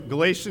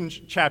Galatians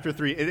chapter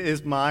 3, it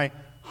is my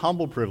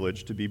humble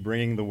privilege to be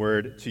bringing the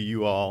word to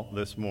you all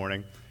this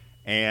morning.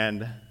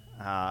 And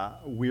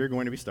we are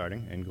going to be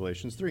starting in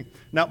Galatians 3.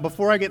 Now,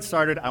 before I get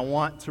started, I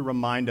want to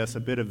remind us a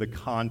bit of the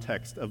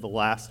context of the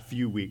last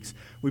few weeks.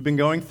 We've been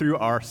going through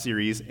our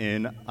series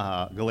in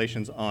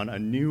Galatians on a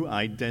new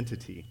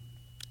identity.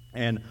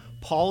 And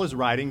Paul is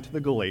writing to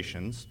the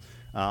Galatians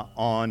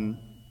on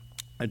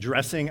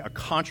addressing a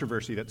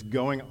controversy that's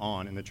going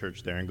on in the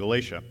church there in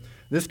Galatia.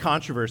 This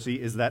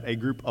controversy is that a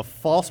group of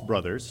false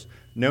brothers,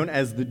 known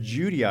as the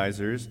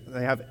Judaizers,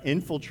 they have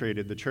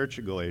infiltrated the church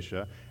of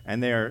Galatia,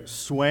 and they are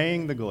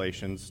swaying the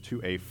Galatians to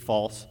a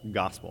false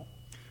gospel.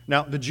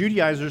 Now, the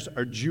Judaizers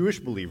are Jewish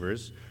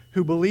believers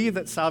who believe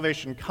that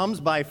salvation comes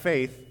by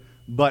faith,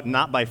 but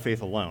not by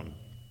faith alone.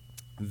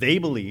 They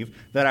believe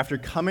that after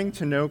coming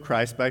to know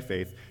Christ by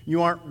faith,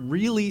 you aren't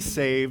really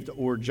saved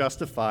or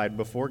justified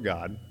before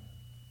God,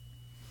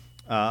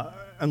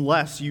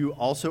 unless you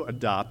also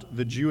adopt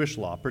the Jewish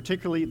law,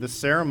 particularly the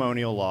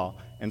ceremonial law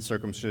and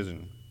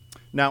circumcision.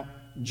 Now,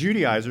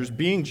 Judaizers,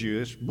 being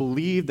Jewish,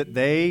 believed that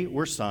they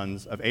were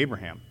sons of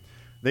Abraham.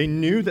 They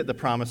knew that the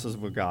promises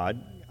of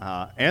God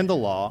and the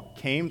law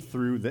came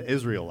through the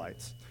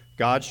Israelites,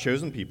 God's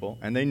chosen people,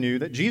 and they knew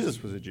that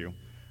Jesus was a Jew.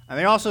 And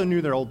they also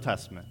knew their Old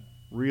Testament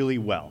really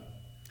well.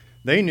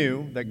 They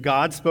knew that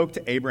God spoke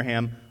to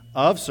Abraham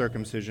of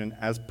circumcision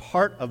as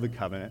part of the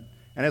covenant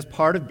and as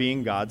part of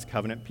being God's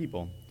covenant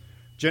people.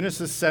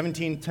 Genesis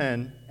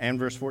 17:10 and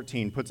verse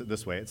 14 puts it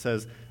this way. It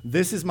says,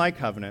 "This is my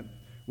covenant,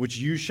 which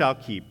you shall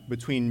keep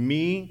between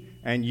me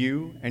and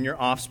you and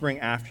your offspring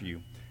after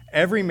you.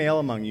 Every male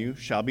among you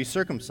shall be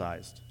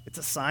circumcised." It's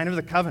a sign of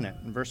the covenant.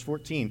 In verse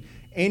 14,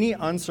 "Any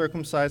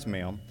uncircumcised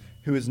male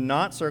who is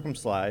not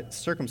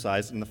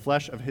circumcised in the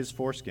flesh of his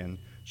foreskin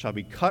shall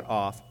be cut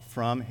off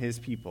from his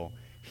people.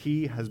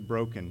 He has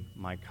broken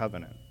my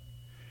covenant."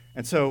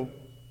 And so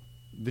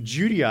the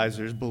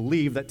Judaizers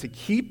believe that to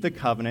keep the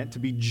covenant, to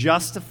be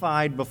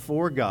justified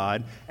before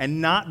God and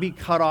not be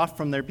cut off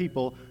from their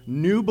people,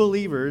 new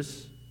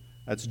believers,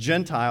 that's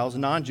Gentiles,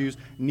 non-Jews,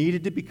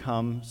 needed to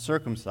become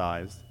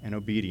circumcised and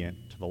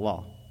obedient to the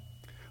law.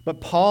 But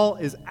Paul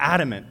is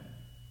adamant,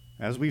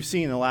 as we've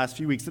seen in the last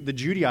few weeks, that the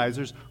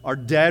Judaizers are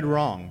dead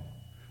wrong.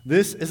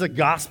 This is a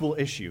gospel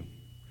issue.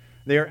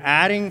 They are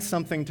adding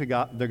something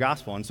to the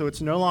gospel, and so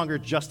it's no longer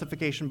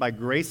justification by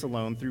grace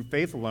alone, through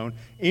faith alone,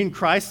 in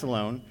Christ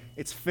alone.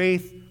 It's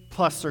faith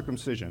plus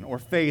circumcision, or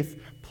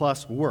faith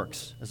plus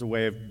works as a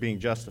way of being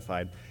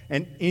justified.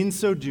 And in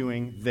so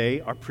doing,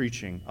 they are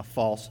preaching a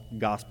false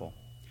gospel.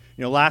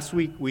 You know, last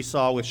week we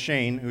saw with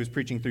Shane, who was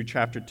preaching through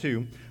chapter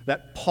 2,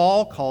 that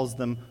Paul calls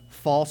them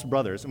false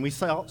brothers. And we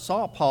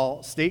saw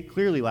Paul state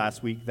clearly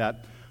last week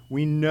that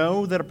we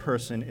know that a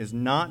person is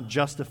not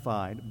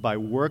justified by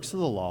works of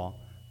the law,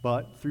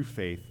 but through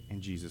faith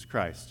in Jesus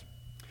Christ.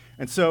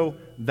 And so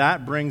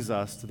that brings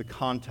us to the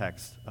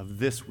context of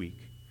this week,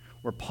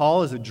 where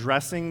Paul is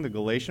addressing the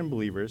Galatian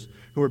believers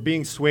who are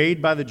being swayed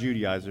by the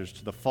Judaizers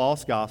to the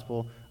false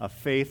gospel of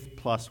faith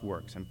plus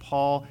works. And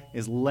Paul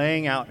is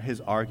laying out his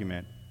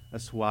argument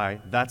as to why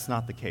that's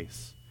not the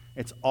case.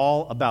 It's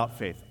all about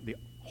faith. The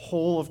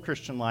whole of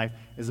Christian life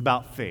is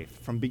about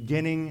faith, from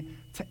beginning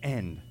to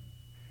end.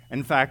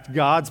 In fact,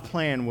 God's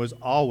plan was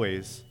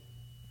always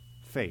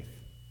faith.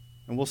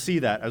 And we'll see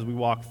that as we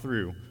walk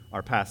through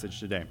our passage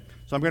today.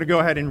 So I'm going to go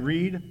ahead and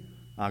read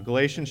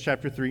Galatians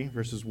chapter 3,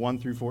 verses 1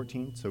 through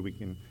 14, so we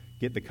can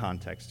get the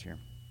context here.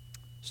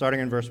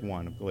 Starting in verse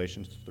 1 of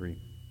Galatians 3.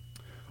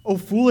 "O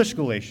foolish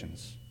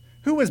Galatians,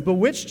 who has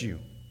bewitched you?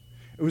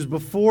 It was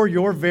before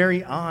your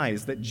very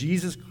eyes that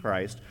Jesus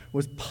Christ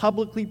was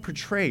publicly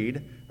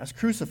portrayed as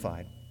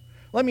crucified.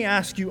 Let me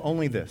ask you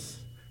only this.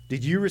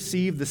 Did you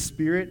receive the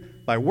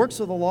Spirit by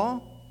works of the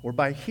law or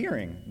by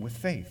hearing with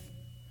faith?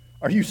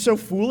 Are you so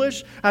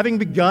foolish? Having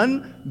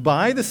begun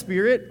by the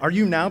Spirit, are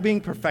you now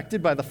being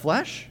perfected by the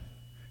flesh?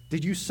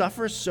 Did you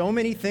suffer so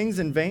many things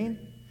in vain?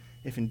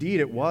 If indeed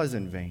it was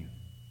in vain.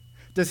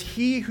 Does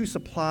he who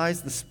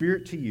supplies the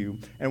Spirit to you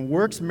and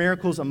works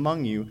miracles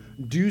among you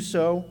do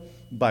so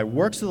by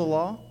works of the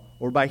law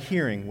or by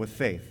hearing with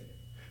faith?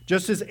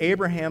 Just as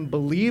Abraham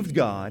believed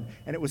God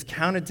and it was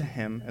counted to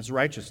him as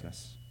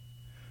righteousness.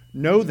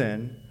 Know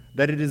then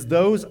that it is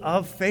those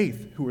of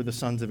faith who are the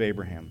sons of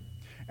Abraham.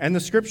 And the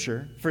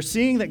Scripture,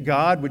 foreseeing that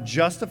God would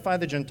justify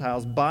the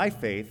Gentiles by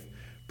faith,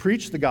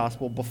 preached the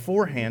gospel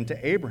beforehand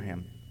to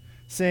Abraham,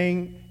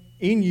 saying,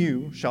 'In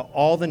you shall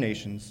all the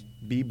nations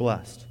be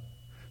blessed.'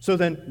 So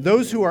then,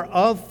 those who are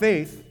of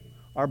faith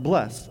are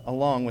blessed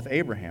along with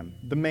Abraham,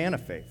 the man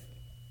of faith.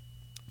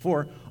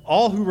 For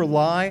all who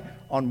rely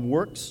on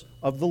works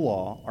of the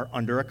law are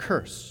under a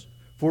curse.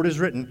 For it is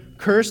written,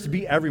 'Cursed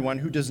be everyone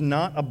who does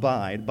not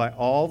abide by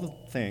all the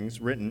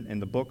things written in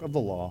the book of the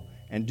law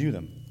and do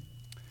them.'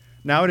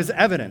 Now it is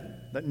evident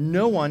that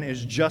no one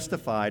is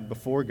justified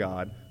before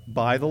God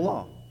by the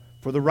law,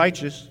 for the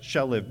righteous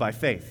shall live by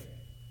faith.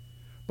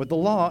 But the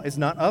law is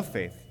not of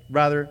faith.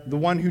 Rather, the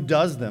one who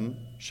does them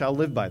shall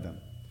live by them.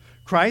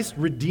 Christ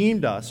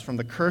redeemed us from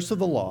the curse of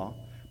the law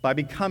by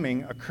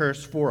becoming a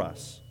curse for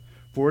us.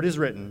 For it is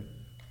written,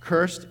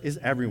 Cursed is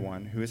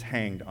everyone who is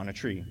hanged on a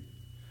tree,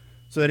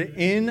 so that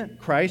in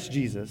Christ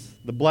Jesus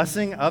the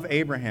blessing of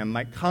Abraham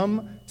might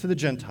come to the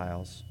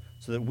Gentiles,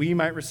 so that we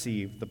might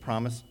receive the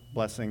promised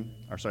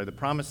the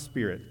promised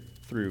Spirit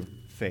through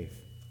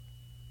faith.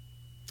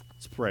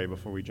 Let's pray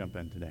before we jump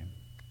in today.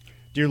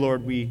 Dear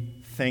Lord, we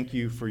thank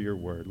you for your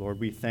word. Lord,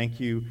 we thank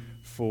you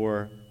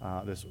for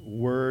this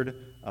word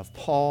of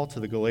Paul to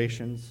the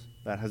Galatians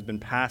that has been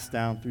passed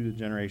down through the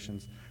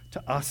generations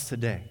to us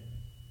today.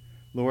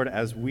 Lord,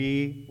 as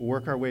we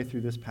work our way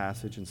through this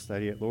passage and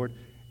study it, Lord,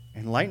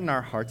 enlighten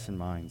our hearts and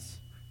minds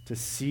to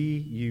see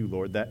you,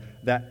 Lord,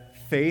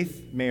 that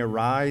faith may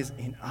arise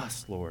in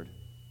us, Lord,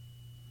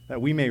 that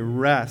we may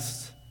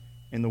rest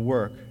in the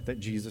work that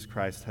Jesus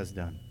Christ has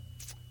done.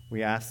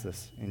 We ask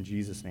this in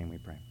Jesus' name we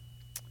pray.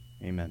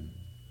 Amen.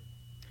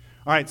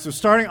 All right, so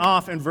starting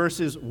off in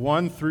verses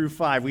 1 through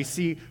 5, we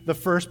see the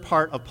first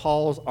part of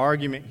Paul's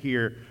argument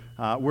here,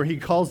 where he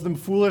calls them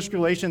foolish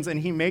Galatians, and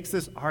he makes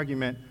this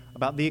argument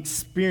about the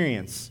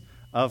experience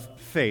of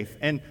faith.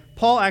 And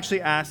Paul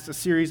actually asks a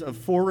series of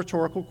 4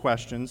 rhetorical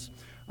questions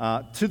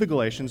to the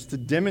Galatians to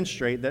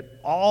demonstrate that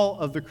all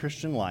of the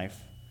Christian life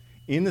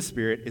in the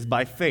Spirit is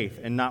by faith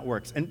and not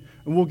works. And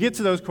we'll get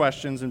to those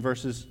questions in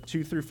verses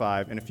 2 through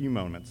 5 in a few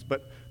moments.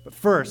 But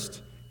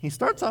first, he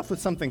starts off with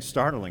something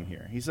startling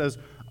here. He says,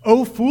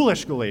 "O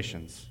foolish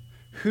Galatians,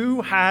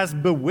 who has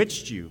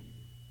bewitched you?"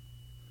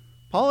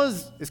 Paul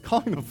is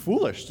calling them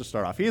foolish to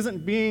start off. He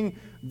isn't being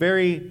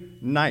very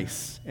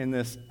nice in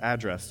this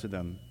address to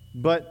them.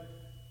 But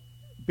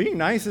being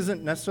nice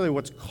isn't necessarily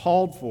what's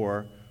called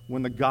for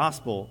when the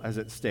gospel is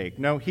at stake.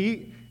 No,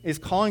 he is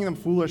calling them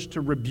foolish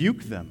to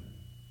rebuke them.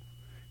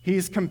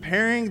 He's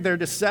comparing their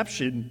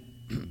deception,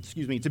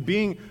 to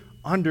being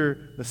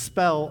under the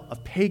spell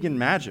of pagan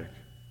magic,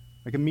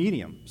 like a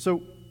medium.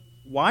 So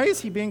why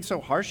is he being so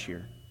harsh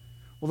here?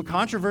 Well, the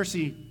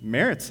controversy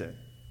merits it.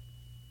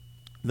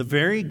 The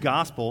very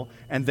gospel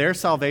and their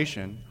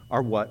salvation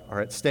are what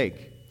are at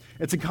stake.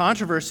 It's a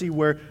controversy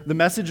where the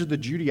message of the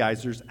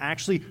Judaizers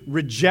actually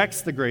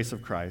rejects the grace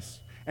of Christ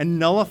and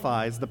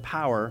nullifies the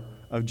power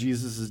of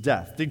Jesus'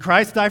 death. Did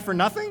Christ die for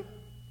nothing?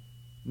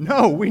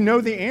 No, we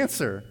know the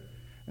answer.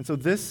 And so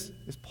this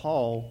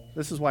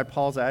is why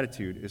Paul's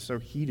attitude is so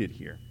heated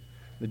here.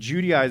 The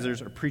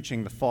Judaizers are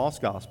preaching the false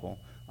gospel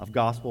of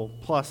gospel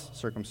plus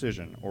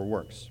circumcision or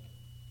works.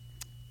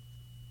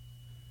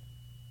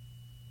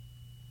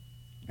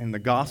 And the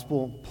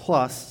gospel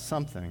plus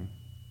something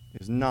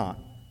is not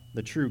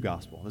the true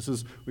gospel.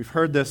 We've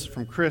heard this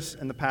from Chris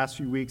in the past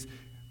few weeks.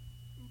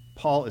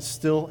 Paul is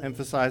still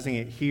emphasizing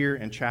it here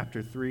in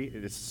chapter 3.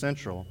 It is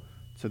central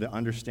to the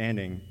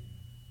understanding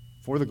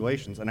for the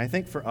Galatians, and I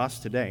think for us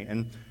today.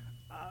 And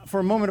for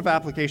a moment of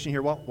application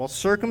here, while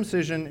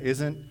circumcision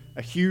isn't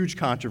a huge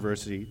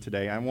controversy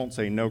today, I won't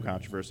say no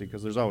controversy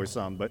because there's always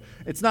some, but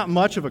it's not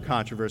much of a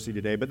controversy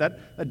today, but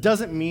that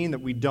doesn't mean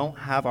that we don't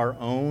have our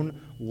own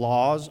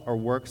laws or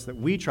works that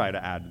we try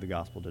to add to the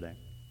gospel today.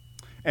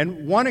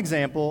 And one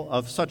example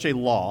of such a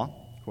law,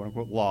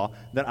 quote-unquote law,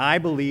 that I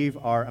believe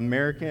our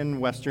American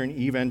Western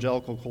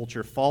evangelical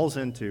culture falls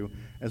into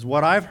is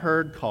what I've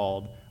heard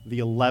called the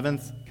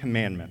 11th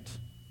commandment.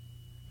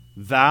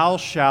 Thou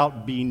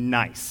shalt be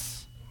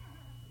nice.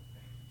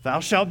 Thou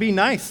shalt be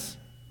nice.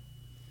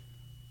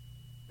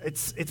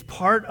 It's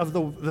part of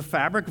the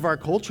fabric of our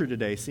culture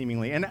today,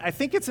 seemingly. And I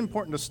think it's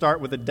important to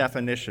start with a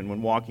definition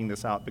when walking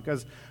this out,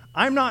 because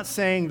I'm not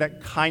saying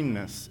that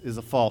kindness is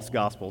a false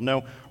gospel.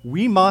 No,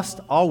 we must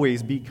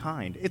always be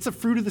kind. It's a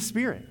fruit of the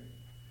Spirit.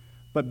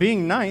 But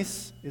being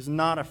nice is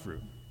not a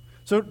fruit.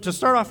 So to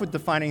start off with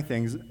defining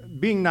things,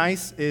 being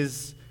nice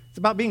it's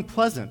about being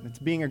pleasant. It's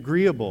being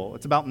agreeable.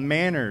 It's about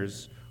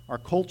manners, our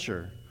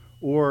culture,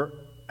 or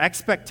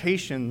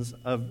expectations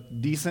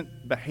of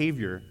decent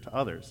behavior to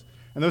others.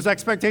 And those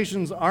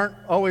expectations aren't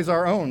always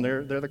our own.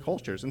 They're the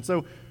culture's. And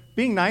so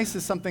being nice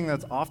is something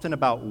that's often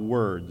about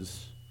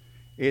words.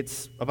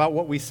 It's about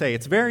what we say.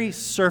 It's very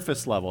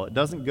surface level. It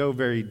doesn't go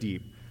very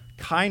deep.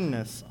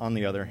 Kindness, on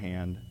the other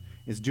hand,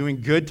 is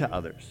doing good to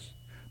others,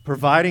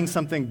 providing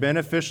something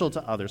beneficial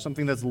to others,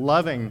 something that's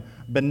loving,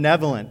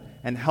 benevolent,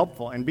 and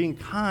helpful. And being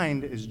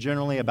kind is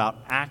generally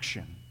about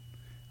action,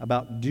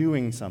 about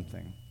doing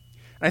something.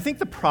 And I think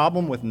the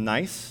problem with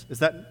nice is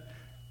that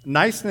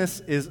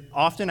niceness is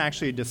often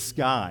actually a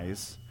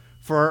disguise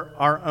for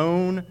our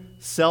own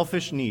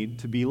selfish need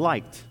to be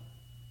liked.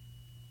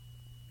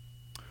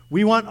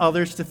 We want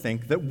others to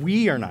think that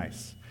we are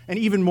nice. And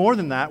even more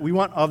than that, we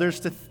want others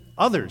to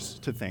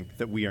think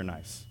that we are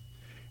nice.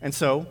 And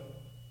so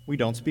we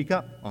don't speak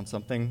up on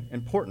something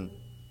important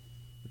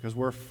because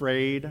we're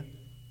afraid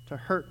to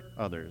hurt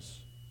others.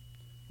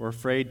 We're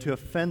afraid to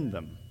offend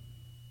them.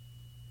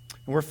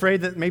 And we're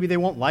afraid that maybe they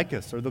won't like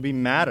us or they'll be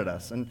mad at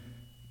us. And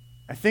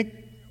I think,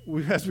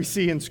 as we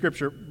see in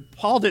Scripture,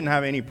 Paul didn't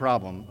have any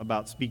problem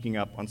about speaking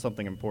up on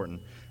something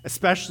important,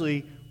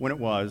 especially when it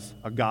was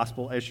a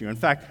gospel issue. In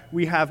fact,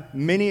 we have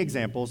many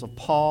examples of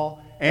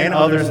Paul and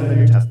others in the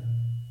New Testament.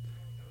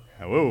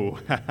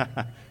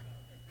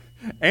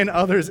 And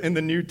others in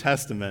the New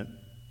Testament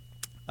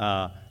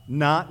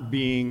not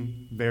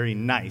being very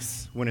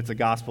nice when it's a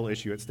gospel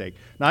issue at stake.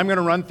 Now, I'm going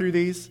to run through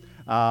these.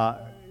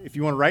 If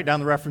you want to write down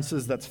the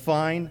references, that's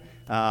fine.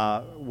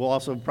 We'll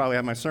also probably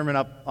have my sermon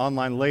up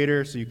online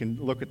later so you can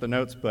look at the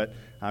notes, but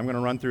I'm going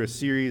to run through a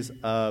series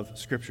of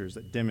scriptures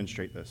that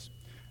demonstrate this.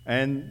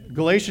 And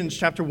Galatians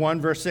chapter 1,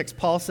 verse 6,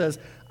 Paul says,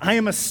 I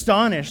am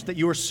astonished that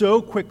you are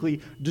so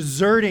quickly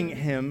deserting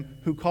him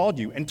who called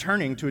you and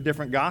turning to a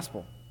different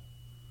gospel.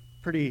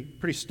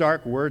 Pretty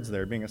stark words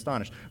there, being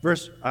astonished.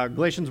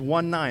 Galatians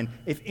 1:9,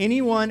 if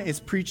anyone is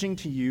preaching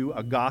to you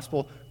a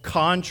gospel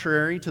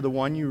contrary to the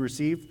one you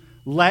received,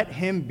 let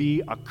him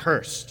be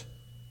accursed.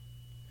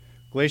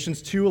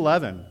 Galatians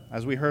 2:11,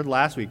 as we heard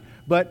last week,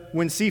 but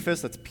when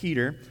Cephas, that's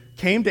Peter,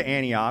 came to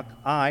Antioch,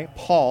 I,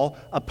 Paul,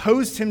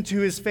 opposed him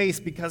to his face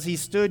because he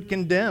stood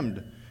condemned.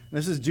 And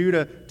this is due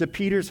to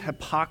Peter's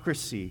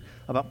hypocrisy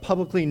about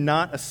publicly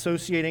not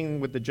associating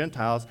with the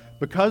Gentiles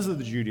because of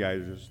the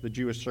Judaizers, the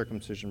Jewish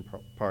circumcision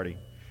party.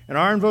 And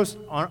on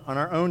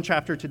our own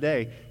chapter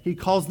today, he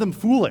calls them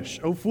foolish.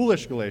 Oh,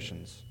 foolish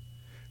Galatians.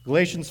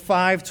 Galatians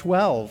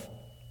 5:12,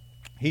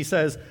 he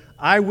says,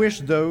 I wish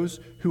those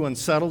who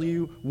unsettle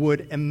you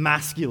would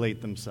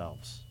emasculate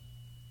themselves.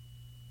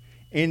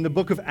 In the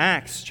book of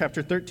Acts,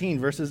 chapter 13,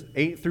 verses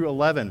 8 through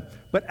 11,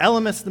 but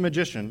Elymas the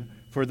magician,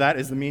 for that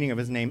is the meaning of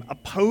his name,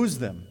 opposed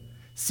them,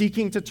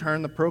 seeking to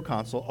turn the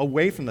proconsul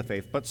away from the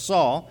faith. But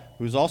Saul,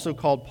 who is also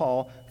called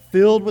Paul,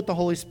 filled with the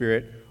Holy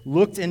Spirit,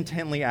 looked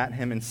intently at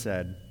him and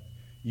said,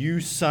 you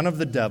son of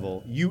the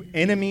devil, you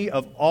enemy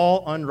of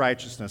all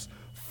unrighteousness,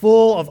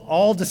 full of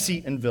all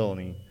deceit and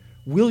villainy,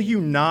 will you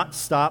not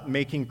stop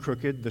making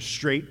crooked the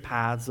straight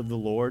paths of the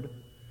Lord?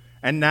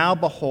 And now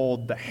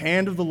behold, the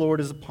hand of the Lord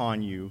is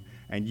upon you,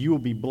 and you will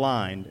be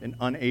blind and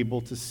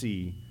unable to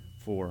see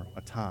for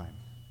a time.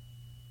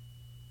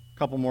 A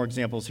couple more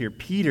examples here.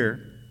 Peter,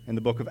 in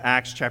the book of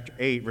Acts, chapter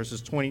 8,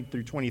 verses 20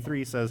 through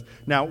 23, says,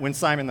 now when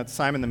Simon, that's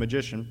Simon the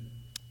magician,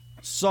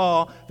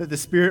 saw that the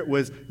Spirit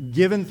was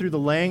given through the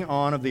laying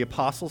on of the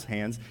apostles'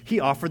 hands, he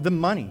offered them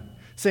money,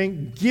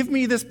 saying, give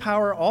me this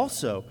power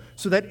also,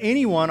 so that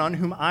anyone on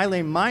whom I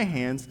lay my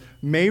hands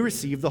may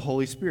receive the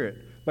Holy Spirit.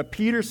 But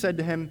Peter said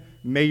to him,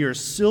 may your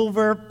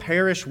silver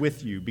perish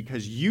with you,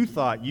 because you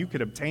thought you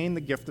could obtain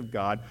the gift of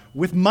God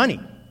with money.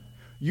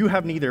 You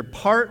have neither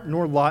part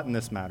nor lot in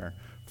this matter,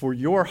 for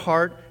your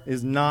heart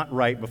is not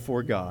right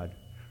before God.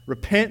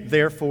 Repent,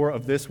 therefore,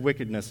 of this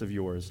wickedness of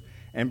yours,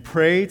 and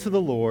pray to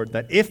the Lord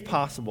that, if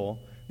possible,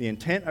 the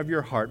intent of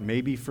your heart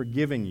may be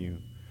forgiven you.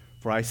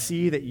 For I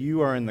see that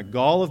you are in the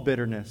gall of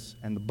bitterness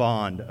and the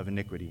bond of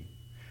iniquity.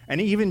 And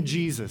even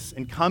Jesus,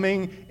 in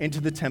coming into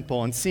the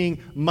temple and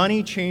seeing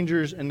money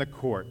changers in the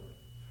court,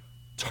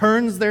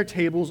 turns their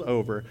tables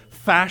over,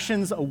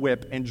 fashions a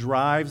whip, and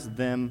drives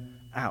them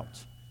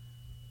out.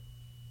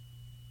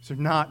 These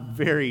are not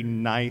very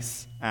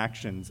nice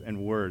actions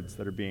and words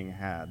that are being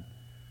had.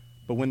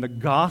 But when the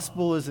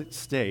gospel is at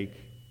stake,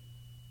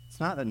 it's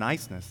not the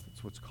niceness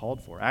that's what's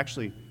called for.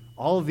 Actually,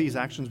 all of these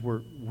actions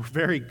were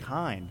very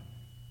kind,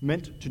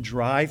 meant to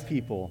drive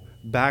people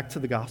back to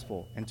the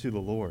gospel and to the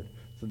Lord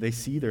so they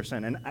see their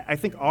sin. And I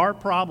think our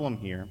problem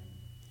here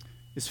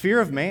is fear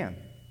of man.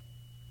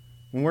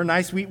 When we're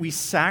nice, we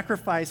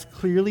sacrifice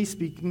clearly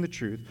speaking the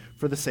truth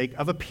for the sake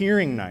of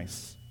appearing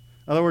nice.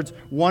 In other words,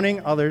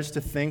 wanting others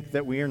to think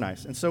that we are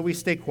nice. And so we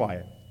stay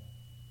quiet.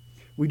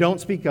 We don't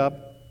speak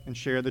up and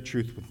share the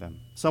truth with them.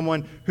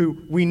 Someone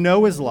who we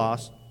know is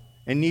lost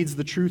and needs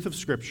the truth of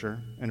Scripture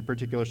in a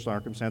particular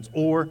circumstance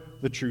or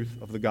the truth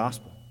of the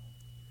gospel.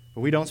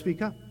 But we don't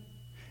speak up.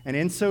 And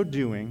in so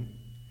doing,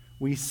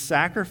 we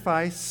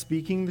sacrifice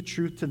speaking the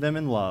truth to them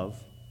in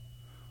love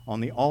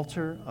on the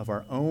altar of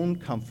our own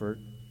comfort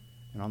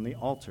and on the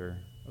altar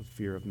of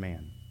fear of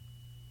man.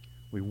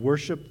 We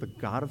worship the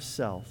God of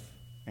self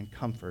and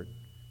comfort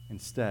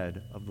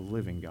instead of the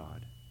living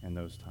God in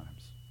those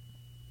times.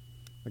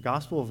 The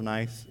gospel of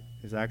nice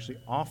is actually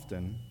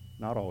often,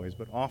 not always,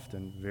 but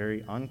often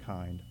very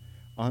unkind,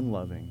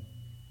 unloving,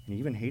 and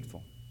even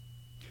hateful.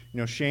 You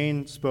know,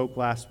 Shane spoke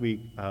last week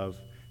of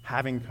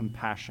having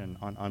compassion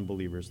on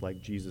unbelievers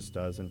like Jesus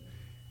does, and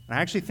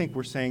I actually think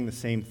we're saying the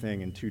same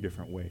thing in two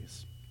different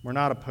ways. We're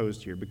not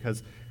opposed here,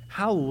 because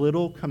how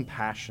little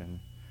compassion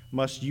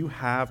must you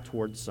have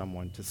towards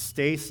someone to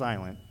stay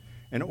silent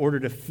in order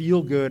to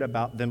feel good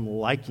about them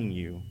liking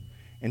you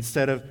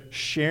instead of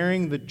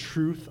sharing the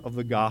truth of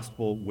the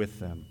gospel with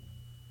them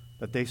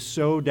that they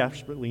so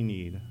desperately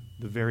need,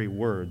 the very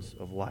words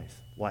of life.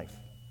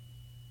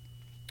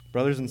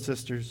 Brothers and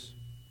sisters,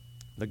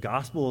 the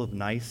gospel of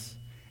nice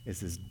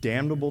is as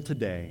damnable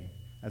today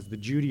as the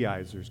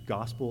Judaizers'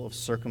 gospel of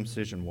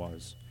circumcision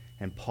was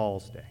in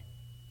Paul's day.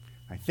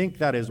 I think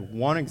that is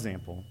one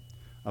example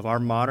of our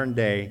modern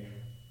day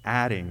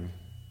adding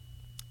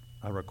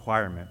a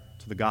requirement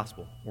to the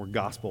gospel, or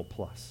gospel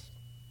plus.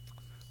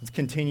 Let's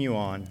continue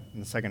on in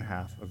the second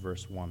half of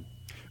verse 1.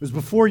 It was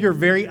before your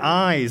very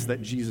eyes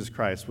that Jesus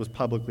Christ was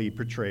publicly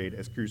portrayed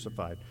as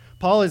crucified.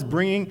 Paul is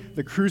bringing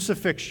the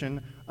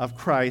crucifixion of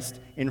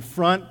Christ in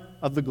front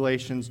of the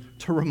Galatians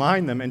to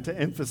remind them and to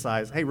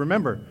emphasize, hey,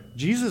 remember,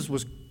 Jesus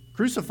was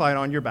crucified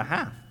on your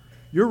behalf.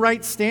 Your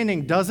right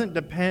standing doesn't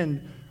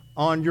depend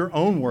on your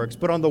own works,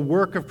 but on the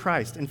work of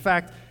Christ. In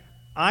fact,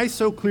 I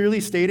so clearly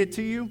stated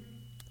to you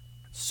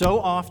so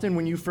often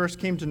when you first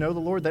came to know the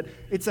Lord that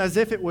it's as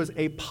if it was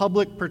a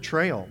public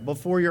portrayal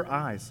before your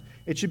eyes.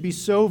 It should be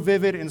so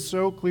vivid and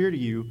so clear to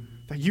you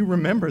that you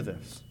remember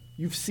this.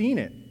 You've seen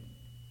it.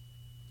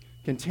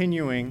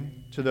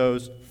 Continuing to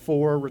those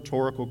 4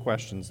 rhetorical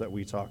questions that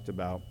we talked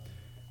about,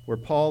 where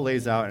Paul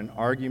lays out an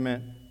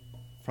argument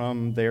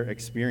from their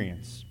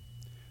experience.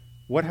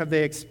 What have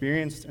they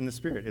experienced in the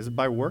Spirit? Is it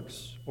by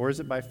works or is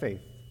it by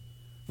faith?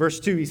 Verse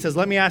 2, he says,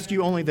 let me ask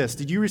you only this.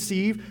 Did you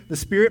receive the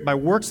Spirit by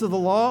works of the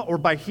law or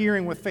by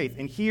hearing with faith?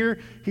 And here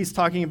he's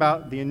talking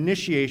about the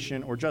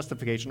initiation or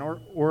justification,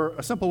 or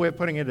a simple way of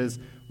putting it is,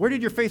 where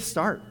did your faith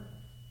start?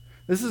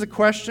 This is a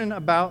question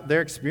about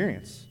their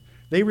experience.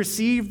 They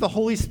received the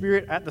Holy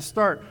Spirit at the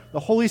start. The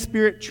Holy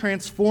Spirit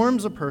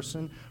transforms a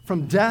person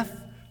from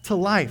death to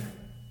life.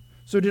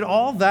 So did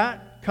all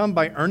that come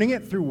by earning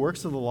it through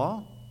works of the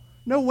law?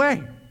 No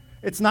way.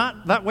 It's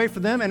not that way for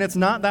them, and it's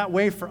not that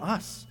way for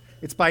us.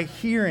 It's by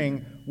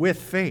hearing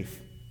with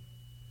faith.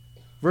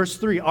 Verse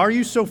 3, are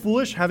you so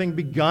foolish, having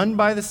begun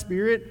by the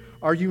Spirit,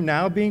 are you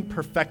now being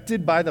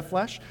perfected by the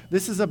flesh?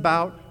 This is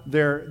about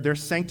their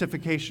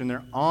sanctification,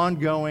 their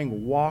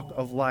ongoing walk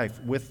of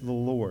life with the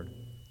Lord.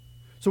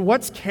 So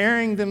what's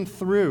carrying them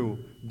through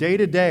day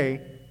to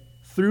day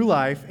through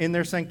life in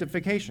their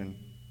sanctification?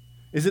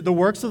 Is it the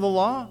works of the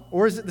law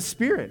or is it the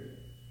Spirit?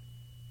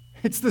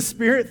 It's the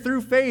Spirit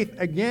through faith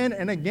again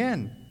and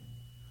again.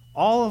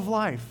 All of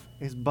life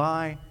is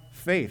by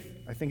faith.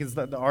 I think it's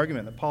the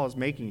argument that Paul is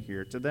making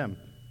here to them.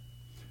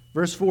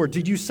 Verse 4,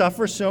 did you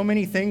suffer so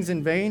many things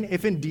in vain,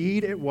 if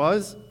indeed it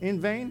was in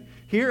vain?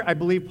 Here, I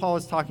believe Paul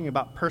is talking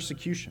about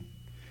persecution.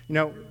 You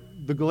know,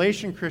 the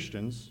Galatian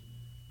Christians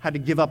had to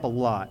give up a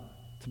lot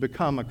to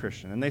become a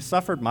Christian, and they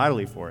suffered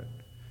mightily for it.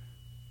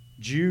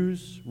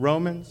 Jews,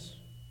 Romans,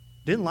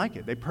 didn't like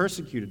it. They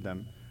persecuted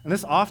them. And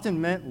this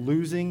often meant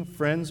losing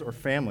friends or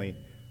family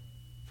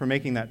for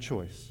making that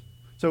choice.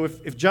 So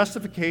if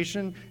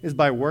justification is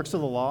by works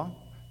of the law,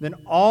 then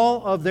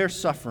all of their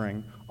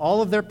suffering,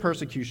 all of their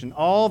persecution,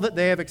 all that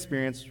they have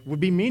experienced would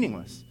be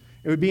meaningless.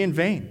 It would be in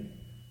vain,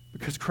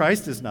 because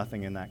Christ is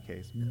nothing in that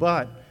case.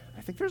 But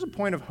I think there's a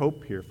point of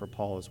hope here for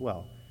Paul as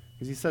well,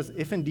 because he says,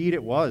 if indeed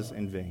it was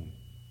in vain,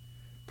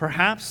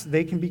 perhaps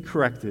they can be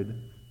corrected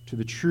to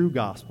the true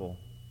gospel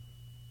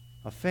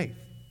of faith.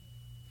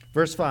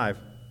 Verse 5,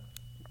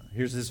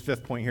 here's his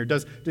 5th point here.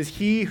 Does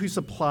he who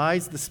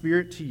supplies the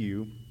Spirit to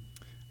you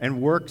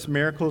and works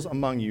miracles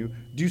among you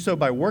do so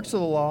by works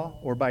of the law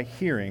or by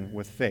hearing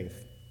with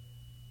faith?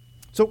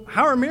 So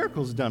how are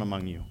miracles done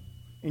among you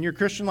in your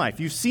Christian life?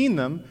 You've seen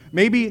them.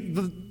 Maybe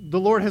the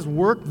Lord has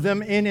worked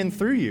them in and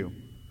through you.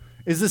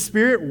 Is the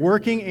Spirit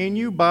working in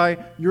you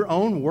by your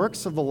own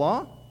works of the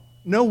law?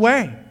 No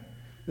way.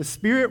 The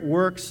Spirit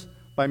works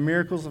by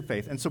miracles of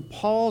faith. And so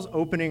Paul's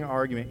opening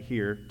argument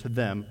here to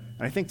them,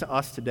 and I think to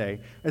us today,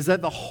 is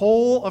that the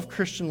whole of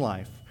Christian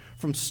life,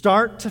 from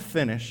start to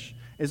finish,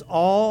 is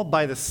all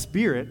by the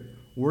Spirit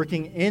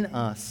working in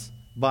us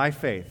by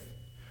faith.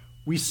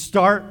 We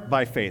start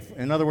by faith.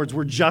 In other words,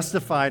 we're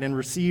justified and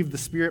receive the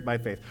Spirit by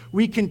faith.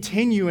 We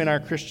continue in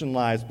our Christian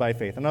lives by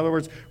faith. In other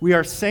words, we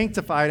are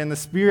sanctified and the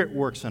Spirit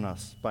works in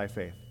us by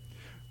faith.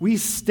 We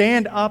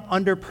stand up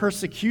under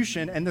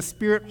persecution and the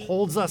Spirit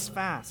holds us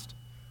fast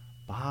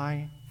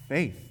by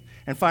faith.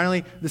 And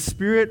finally, the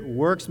Spirit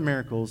works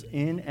miracles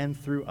in and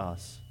through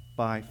us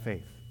by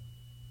faith.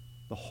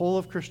 The whole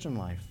of Christian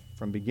life,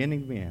 from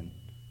beginning to end,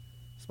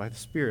 is by the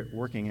Spirit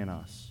working in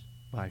us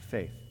by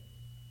faith.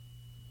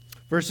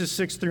 Verses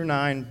 6 through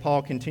 9,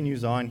 Paul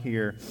continues on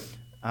here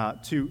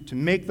to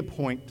make the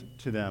point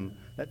to them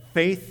that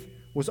faith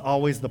was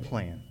always the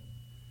plan.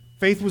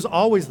 Faith was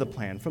always the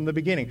plan from the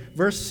beginning.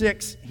 Verse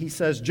 6, he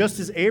says,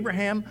 just as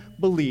Abraham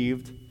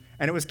believed,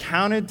 and it was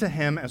counted to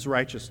him as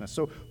righteousness.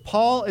 So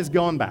Paul is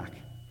going back.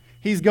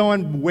 He's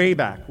going way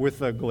back with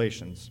the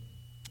Galatians.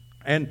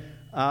 And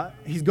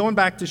he's going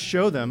back to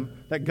show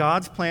them that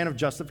God's plan of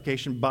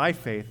justification by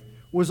faith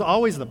was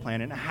always the plan,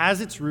 and it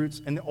has its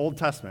roots in the Old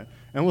Testament.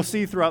 And we'll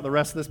see throughout the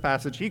rest of this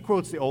passage, he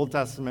quotes the Old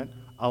Testament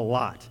a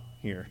lot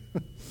here.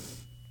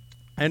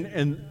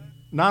 and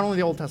not only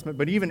the Old Testament,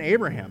 but even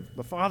Abraham,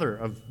 the father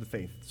of the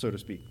faith, so to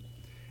speak.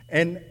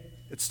 And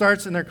it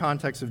starts in their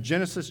context of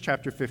Genesis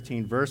chapter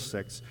 15, verse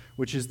 6,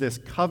 which is this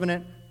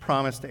covenant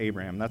promise to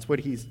Abraham. That's what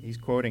he's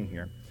quoting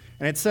here.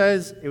 And it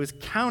says, it was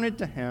counted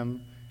to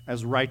him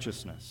as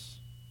righteousness.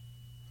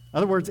 In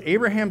other words,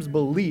 Abraham's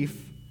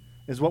belief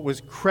is what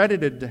was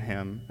credited to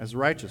him as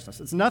righteousness.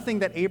 It's nothing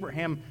that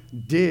Abraham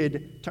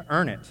did to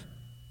earn it.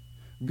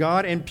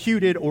 God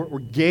imputed or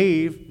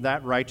gave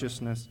that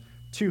righteousness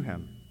to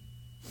him.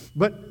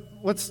 But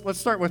let's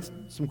start with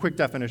some quick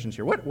definitions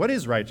here. What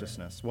is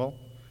righteousness? Well,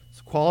 it's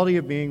the quality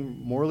of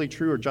being morally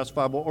true or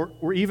justifiable,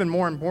 or even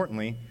more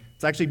importantly,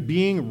 it's actually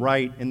being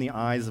right in the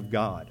eyes of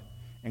God,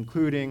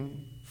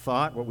 including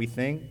thought, what we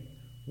think,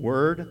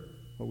 word,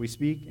 what we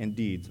speak, and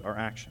deeds, our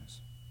actions.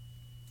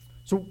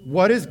 So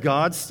what is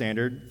God's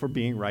standard for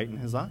being right in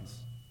his eyes?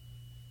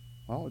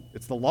 Well,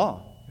 it's the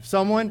law. If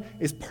someone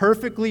is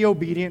perfectly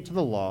obedient to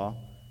the law,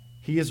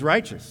 he is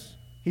righteous.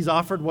 He's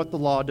offered what the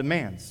law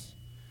demands.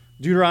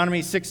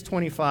 Deuteronomy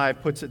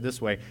 6:25 puts it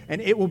this way,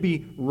 and it will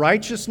be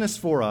righteousness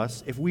for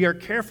us if we are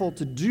careful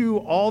to do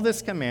all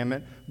this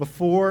commandment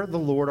before the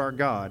Lord our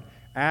God,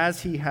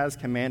 as he has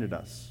commanded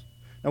us.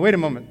 Now wait a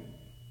moment.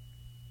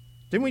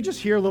 Didn't we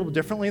just hear a little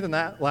differently than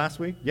that last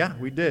week? Yeah,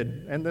 we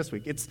did, and this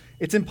week.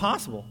 It's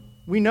impossible.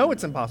 We know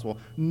it's impossible.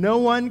 No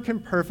one can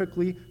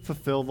perfectly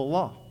fulfill the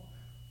law.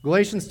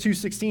 Galatians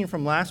 2:16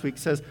 from last week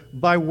says,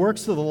 by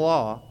works of the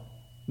law,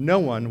 no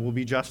one will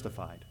be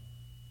justified.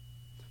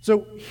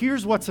 So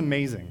here's what's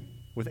amazing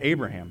with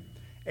Abraham.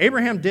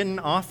 Abraham didn't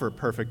offer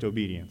perfect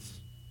obedience.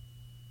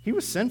 He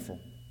was sinful.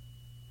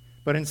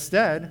 But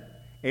instead,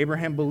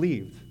 Abraham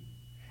believed,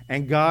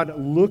 and God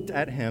looked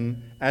at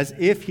him as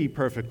if he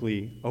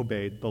perfectly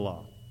obeyed the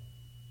law.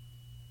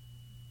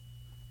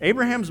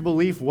 Abraham's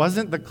belief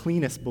wasn't the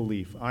cleanest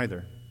belief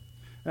either.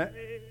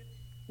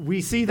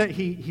 We see that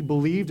he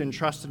believed and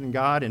trusted in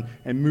God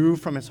and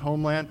moved from his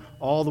homeland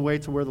all the way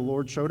to where the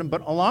Lord showed him.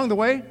 But along the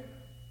way,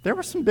 there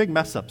were some big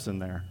mess-ups in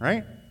there,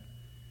 right?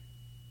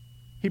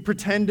 He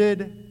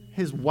pretended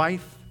his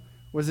wife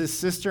was his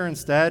sister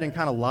instead and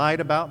kind of lied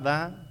about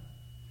that.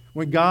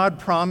 When God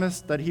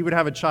promised that he would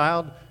have a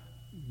child,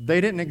 they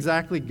didn't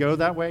exactly go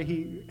that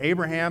way.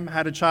 Abraham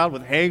had a child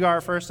with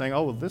Hagar first, saying,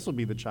 oh, well, this will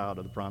be the child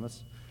of the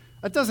promise.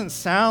 That doesn't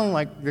sound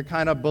like the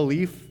kind of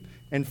belief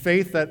and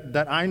faith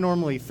that I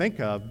normally think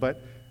of, but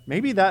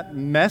maybe that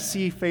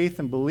messy faith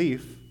and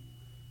belief,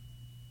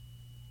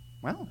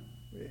 well,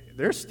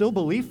 there's still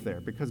belief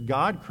there because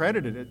God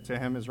credited it to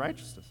him as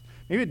righteousness.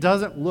 Maybe it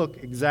doesn't look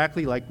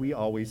exactly like we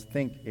always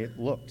think it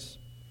looks.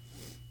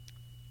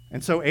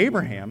 And so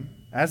Abraham,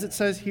 as it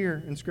says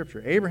here in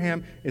Scripture,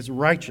 Abraham is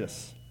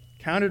righteous,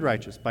 counted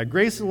righteous by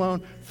grace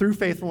alone, through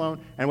faith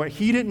alone, and what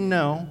he didn't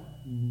know,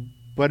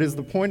 but is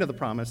the point of the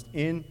promise,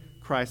 in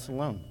Christ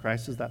alone.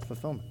 Christ is that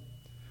fulfillment.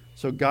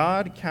 So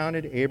God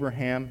counted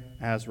Abraham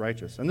as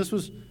righteous. And this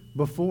was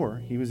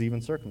before he was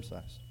even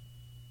circumcised.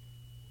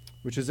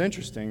 Which is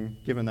interesting,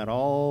 given that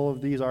all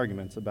of these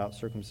arguments about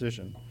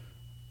circumcision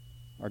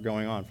are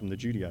going on from the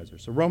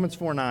Judaizers. So Romans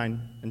 4:9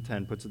 and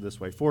 10 puts it this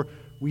way. For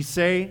we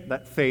say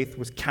that faith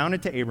was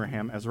counted to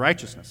Abraham as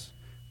righteousness.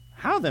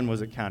 How then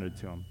was it counted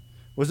to him?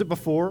 Was it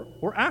before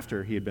or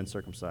after he had been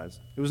circumcised?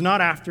 It was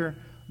not after,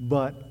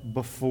 but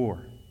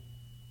before.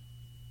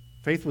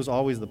 Faith was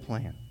always the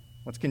plan.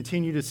 Let's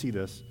continue to see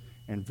this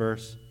in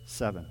verse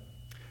 7.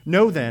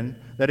 Know then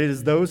that it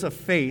is those of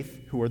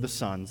faith who are the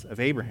sons of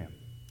Abraham.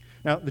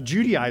 Now, the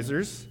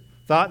Judaizers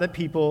thought that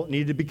people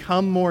needed to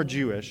become more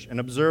Jewish and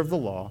observe the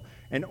law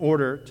in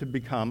order to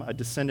become a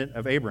descendant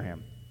of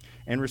Abraham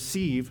and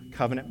receive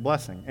covenant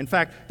blessing. In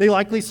fact, they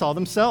likely saw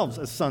themselves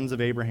as sons of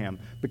Abraham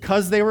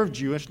because they were of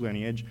Jewish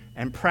lineage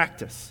and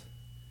practice.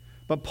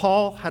 But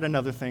Paul had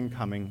another thing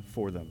coming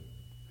for them.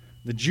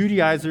 The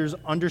Judaizers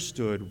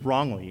understood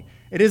wrongly.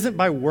 It isn't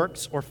by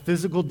works or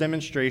physical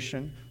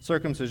demonstration,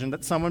 circumcision,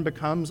 that someone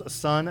becomes a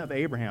son of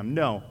Abraham.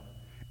 No,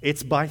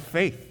 it's by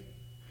faith.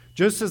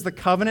 Just as the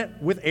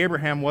covenant with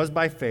Abraham was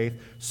by faith,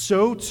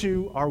 so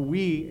too are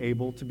we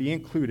able to be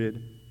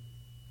included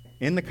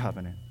in the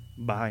covenant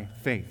by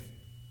faith.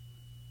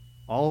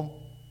 All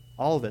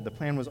of it, the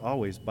plan was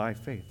always by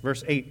faith.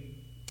 Verse 8,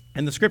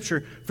 in the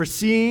Scripture,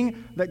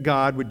 foreseeing that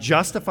God would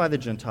justify the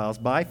Gentiles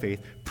by faith,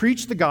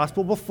 preached the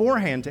gospel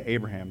beforehand to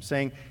Abraham,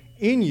 saying,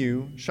 in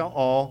you shall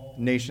all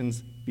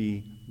nations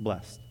be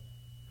blessed.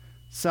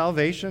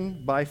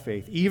 Salvation by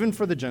faith, even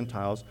for the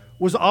Gentiles,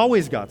 was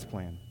always God's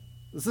plan.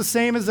 It's the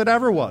same as it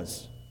ever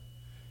was.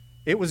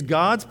 It was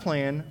God's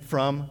plan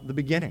from the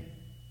beginning.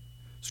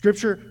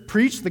 Scripture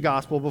preached the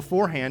gospel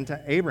beforehand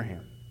to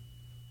Abraham.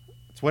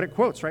 That's what it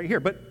quotes right here.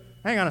 But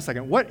hang on a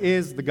second. What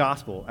is the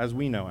gospel as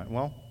we know it?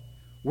 Well,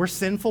 we're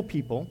sinful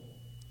people.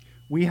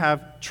 We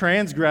have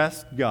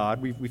transgressed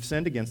God. We've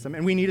sinned against him,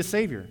 and we need a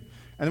Savior.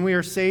 And then we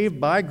are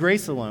saved by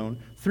grace alone,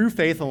 through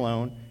faith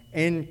alone,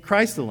 in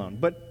Christ alone.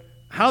 But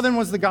how then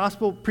was the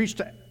gospel preached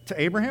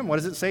to Abraham? What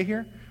does it say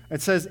here?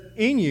 It says,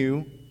 in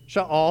you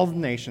shall all the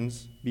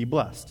nations be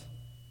blessed.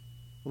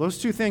 Well, those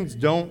two things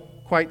don't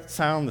quite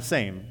sound the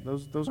same.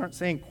 Those aren't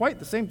saying quite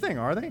the same thing,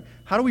 are they?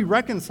 How do we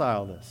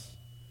reconcile this?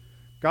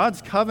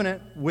 God's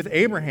covenant with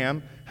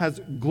Abraham has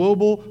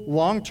global,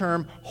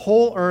 long-term,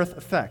 whole earth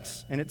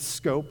effects in its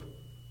scope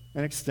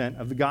and extent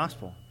of the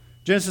gospel.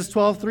 Genesis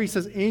 12:3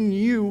 says, in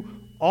you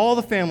all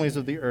the families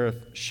of the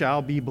earth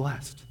shall be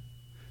blessed.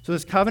 So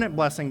this covenant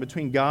blessing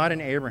between God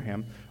and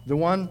Abraham, the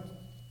one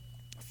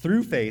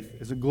through faith,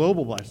 is a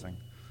global blessing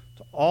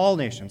to all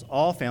nations,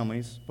 all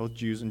families, both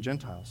Jews and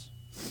Gentiles.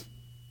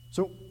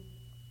 So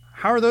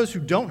how are those who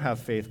don't have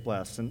faith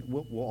blessed? And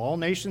will all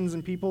nations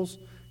and peoples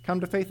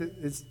come to faith?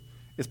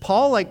 Is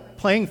Paul like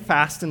playing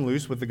fast and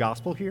loose with the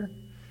gospel here?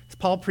 Is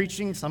Paul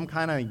preaching some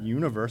kind of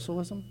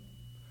universalism?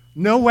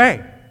 No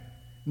way.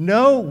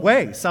 No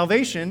way.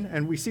 Salvation,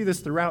 and we see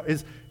this throughout,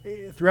 is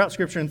throughout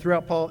Scripture and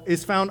throughout Paul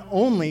is found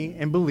only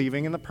in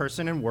believing in the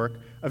person and work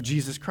of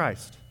Jesus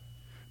Christ.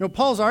 No,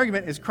 Paul's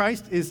argument is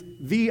Christ is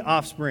the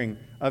offspring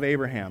of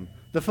Abraham,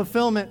 the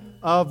fulfillment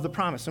of the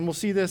promise. And we'll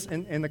see this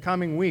in the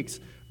coming weeks.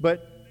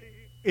 But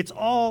it's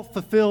all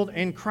fulfilled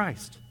in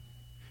Christ.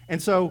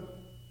 And so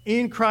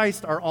in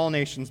Christ are all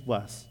nations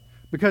blessed.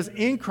 Because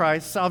in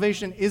Christ,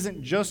 salvation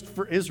isn't just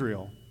for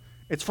Israel.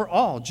 It's for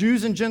all,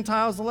 Jews and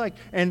Gentiles alike.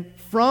 And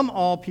from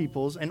all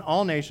peoples and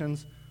all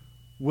nations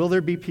will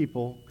there be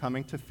people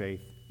coming to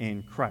faith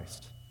in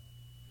Christ.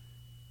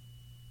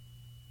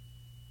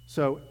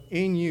 So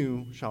in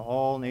you shall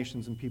all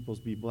nations and peoples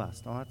be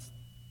blessed. Now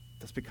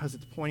that's because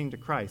it's pointing to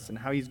Christ and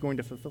how he's going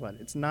to fulfill it.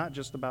 It's not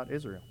just about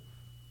Israel.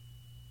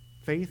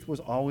 Faith was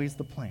always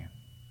the plan.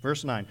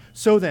 Verse 9.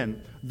 So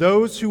then,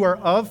 those who are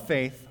of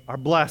faith are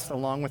blessed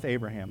along with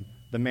Abraham,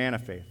 the man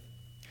of faith.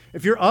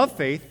 If you're of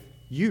faith,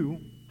 you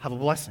have a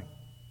blessing.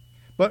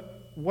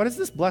 But what does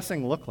this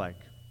blessing look like?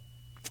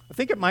 I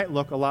think it might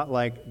look a lot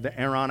like the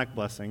Aaronic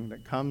blessing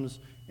that comes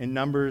in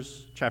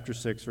Numbers chapter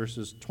 6,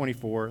 verses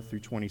 24 through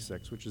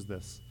 26, which is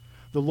this.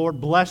 The Lord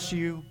bless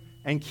you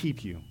and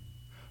keep you.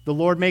 The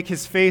Lord make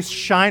his face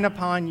shine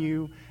upon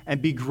you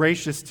and be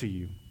gracious to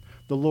you.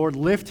 The Lord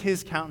lift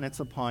his countenance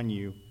upon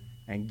you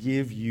and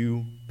give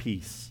you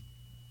peace.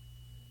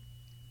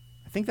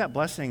 I think that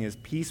blessing is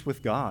peace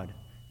with God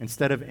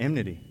instead of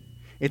enmity.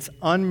 It's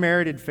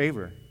unmerited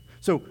favor.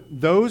 So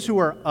those who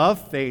are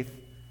of faith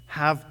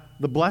have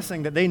the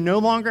blessing that they no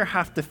longer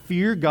have to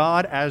fear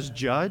God as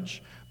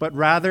judge, but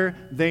rather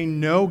they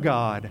know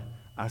God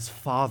as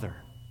Father.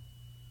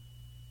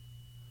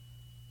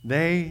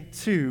 They,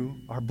 too,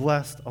 are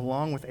blessed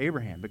along with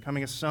Abraham,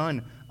 becoming a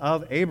son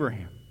of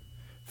Abraham.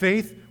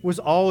 Faith was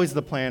always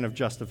the plan of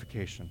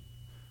justification,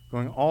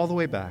 going all the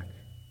way back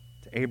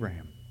to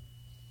Abraham.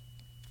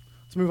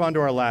 Let's move on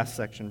to our last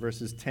section,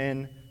 verses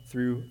 10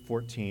 through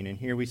 14. And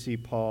here we see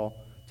Paul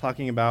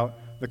talking about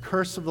the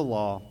curse of the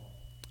law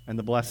and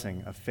the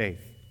blessing of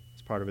faith.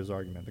 It's part of his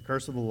argument. The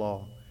curse of the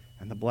law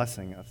and the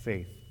blessing of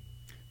faith.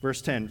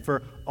 Verse 10,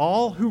 for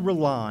all who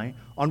rely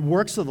on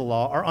works of the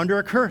law are under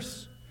a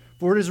curse.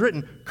 For it is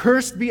written,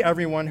 cursed be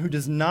everyone who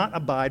does not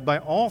abide by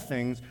all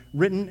things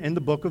written in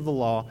the book of the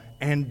law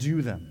and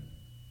do them.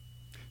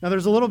 Now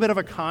there's a little bit of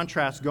a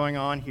contrast going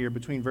on here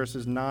between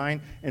verses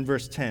 9 and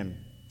verse 10.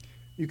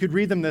 You could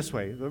read them this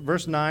way.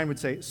 Verse 9 would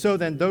say, so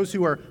then those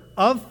who are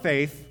of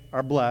faith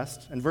are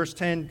blessed. And verse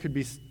 10 could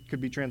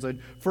be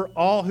translated, for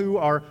all who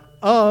are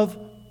of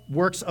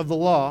works of the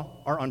law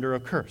are under a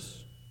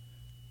curse.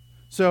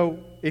 So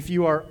if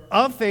you are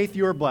of faith,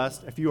 you are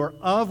blessed. If you are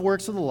of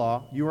works of the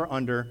law, you are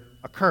under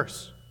a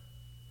curse.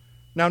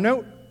 Now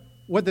note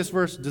what this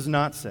verse does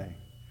not say.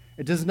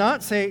 It does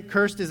not say,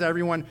 cursed is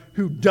everyone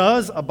who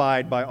does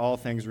abide by all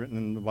things written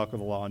in the book of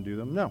the law and do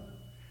them. No.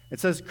 It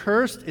says,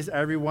 cursed is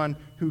everyone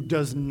who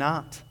does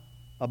not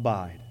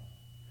abide.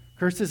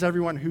 Cursed is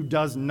everyone who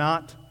does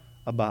not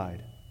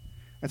abide.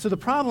 And so the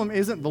problem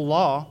isn't the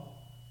law.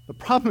 The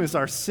problem is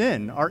our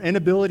sin, our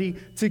inability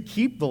to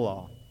keep the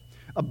law.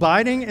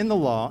 Abiding in the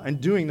law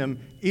and doing them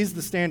is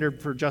the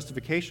standard for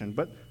justification.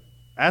 But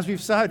as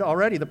we've said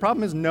already, the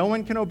problem is no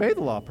one can obey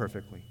the law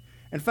perfectly.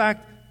 In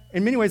fact,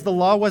 in many ways, the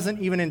law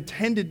wasn't even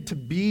intended to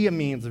be a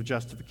means of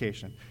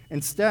justification.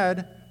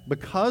 Instead,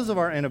 because of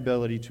our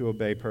inability to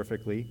obey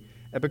perfectly,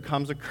 it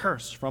becomes a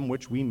curse from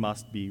which we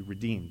must be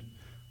redeemed.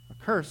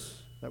 A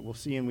curse that we'll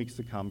see in weeks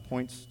to come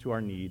points to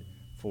our need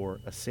for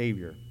a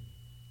Savior.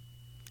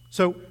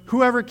 So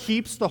whoever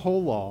keeps the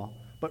whole law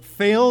but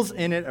fails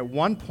in it at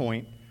one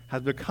point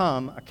has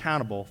become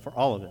accountable for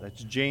all of it.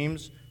 That's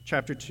James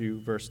chapter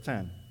 2, verse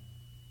 10.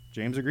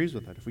 James agrees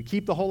with that. If we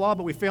keep the whole law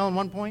but we fail in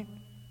one point,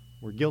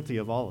 we're guilty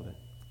of all of it.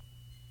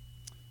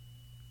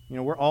 You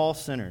know, we're all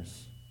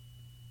sinners.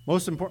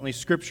 Most importantly,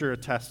 Scripture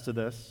attests to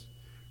this.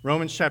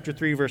 Romans chapter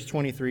 3, verse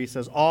 23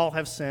 says, all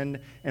have sinned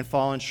and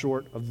fallen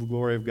short of the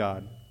glory of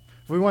God.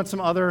 If we want some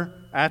other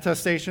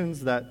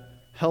attestations that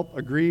help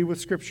agree with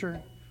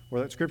Scripture, or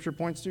that Scripture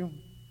points to,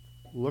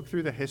 look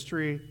through the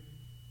history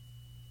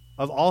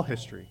of all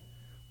history.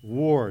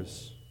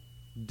 Wars,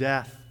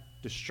 death,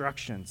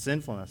 destruction,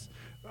 sinfulness.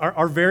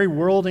 Our very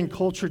world and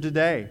culture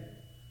today.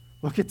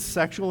 Look at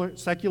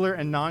secular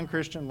and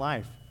non-Christian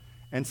life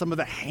and some of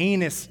the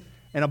heinous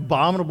and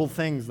abominable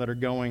things that are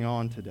going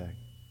on today.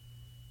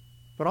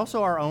 But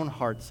also our own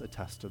hearts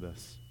attest to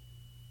this.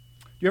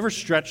 Do you ever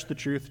stretch the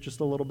truth just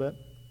a little bit?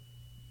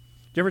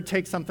 Do you ever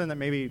take something that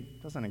maybe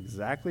doesn't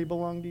exactly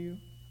belong to you?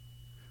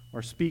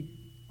 Or speak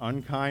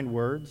unkind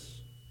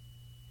words?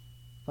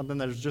 Something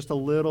that is just a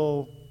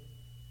little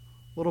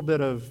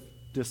bit of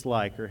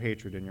dislike or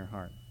hatred in your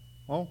heart.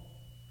 Well,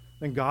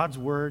 then God's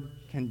word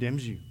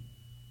condemns you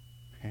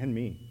and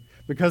me.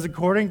 Because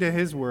according to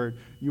his word,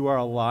 you are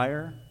a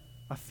liar,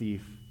 a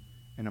thief,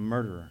 and a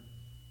murderer.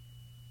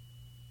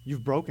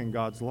 You've broken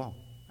God's law,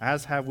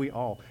 as have we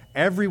all.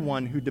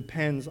 Everyone who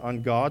depends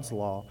on God's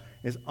law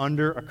is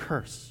under a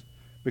curse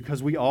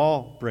because we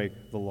all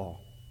break the law.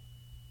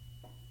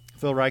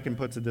 Phil Ryken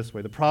puts it this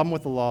way: the problem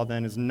with the law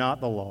then is not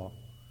the law.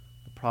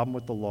 The problem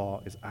with the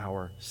law is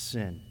our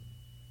sin.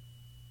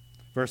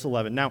 Verse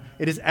 11, now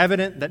it is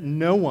evident that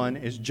no one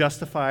is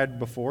justified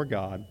before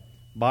God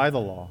by the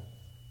law.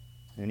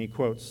 And he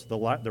quotes, the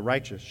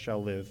righteous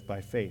shall live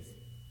by faith.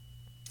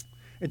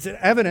 It's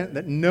evident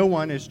that no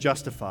one is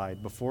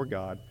justified before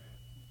God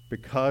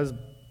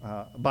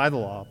by the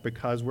law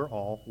because we're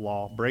all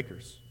law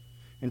breakers.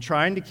 In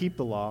trying to keep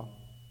the law,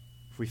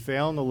 if we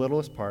fail in the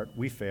littlest part,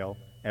 we fail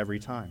every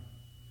time.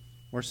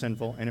 We're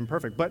sinful and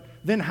imperfect. But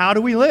then how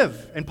do we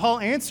live? And Paul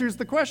answers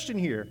the question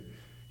here.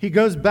 He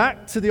goes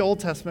back to the Old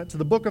Testament, to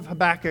the book of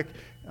Habakkuk,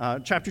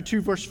 chapter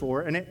 2, verse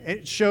 4, and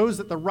it shows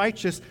that the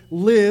righteous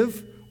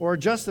live or are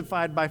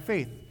justified by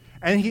faith.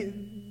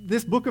 And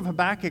this book of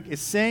Habakkuk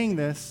is saying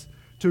this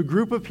to a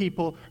group of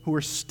people who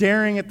are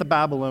staring at the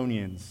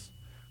Babylonians,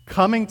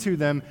 coming to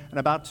them and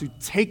about to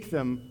take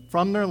them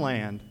from their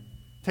land,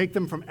 take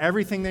them from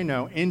everything they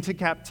know into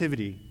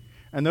captivity.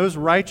 And those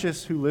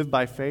righteous who live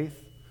by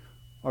faith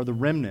are the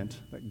remnant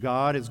that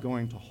God is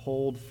going to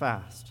hold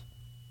fast.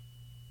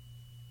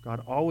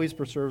 God always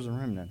preserves a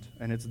remnant,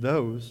 and it's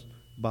those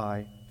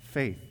by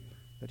faith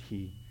that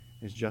he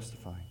is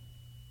justifying.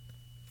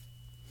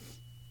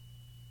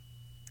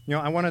 You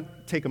know, I want to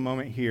take a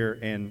moment here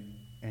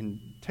and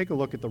take a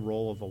look at the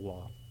role of the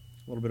law.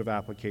 A little bit of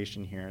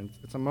application here. And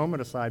it's a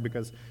moment aside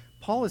because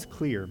Paul is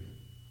clear.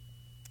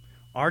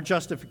 Our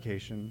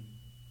justification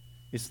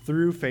is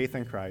through faith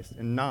in Christ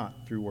and not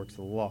through works of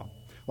the law.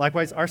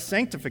 Likewise, our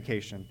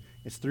sanctification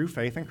is through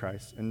faith in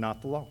Christ and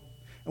not the law.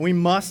 And we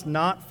must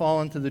not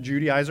fall into the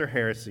Judaizer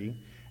heresy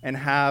and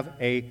have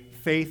a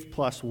faith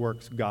plus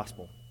works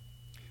gospel.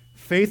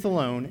 Faith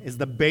alone is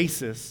the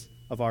basis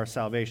of our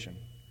salvation.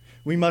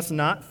 We must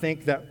not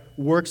think that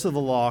works of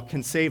the law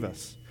can save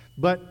us.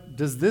 But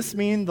does this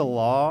mean the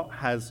law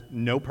has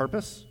no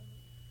purpose?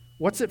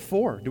 What's it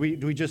for? Do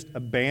we just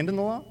abandon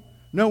the law?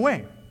 No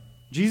way.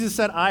 Jesus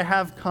said, I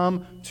have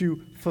come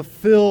to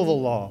fulfill the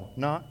law,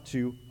 not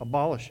to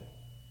abolish it.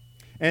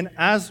 And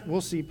as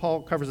we'll see,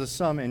 Paul covers this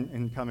some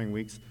in coming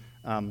weeks.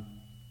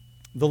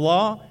 The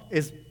law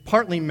is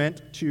partly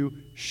meant to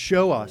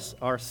show us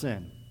our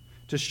sin,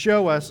 to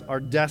show us our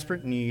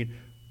desperate need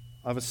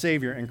of a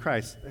Savior in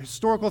Christ.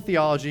 Historical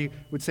theology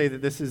would say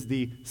that this is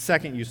the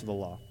second use of the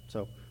law.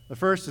 So the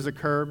first is a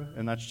curb,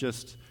 and that's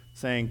just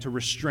saying to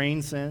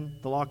restrain sin.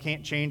 The law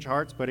can't change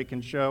hearts, but it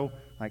can show,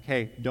 like,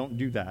 hey, don't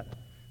do that,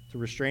 to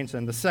restrain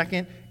sin. The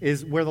second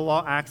is where the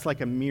law acts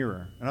like a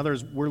mirror. In other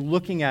words, we're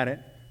looking at it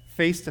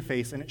face to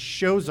face, and it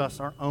shows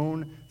us our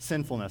own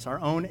sinfulness, our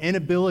own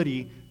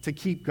inability to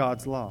keep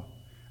God's law.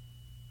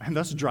 And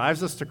thus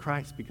drives us to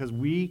Christ because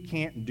we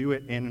can't do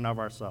it in and of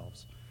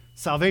ourselves.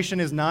 Salvation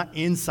is not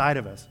inside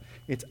of us,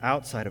 it's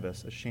outside of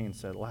us, as Shane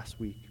said last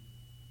week.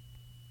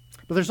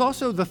 But there's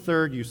also the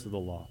third use of the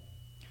law.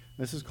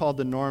 This is called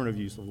the normative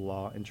use of the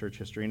law in church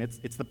history, and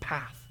it's the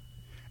path.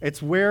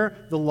 It's where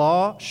the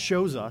law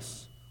shows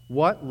us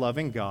what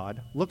loving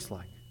God looks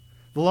like.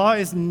 The law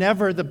is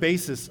never the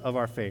basis of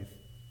our faith,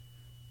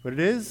 but it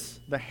is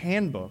the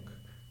handbook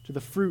to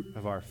the fruit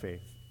of our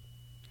faith.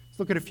 Let's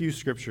look at a few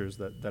scriptures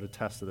that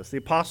attest to this. The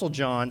Apostle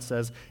John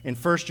says in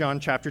 1 John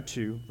chapter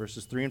 2,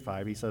 verses 3 and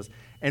 5, he says,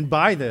 and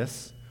by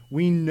this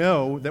we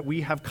know that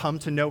we have come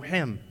to know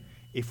him,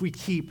 if we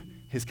keep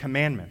his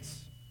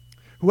commandments.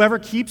 Whoever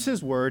keeps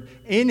his word,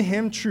 in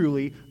him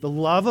truly the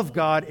love of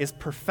God is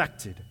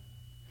perfected.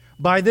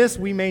 By this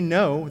we may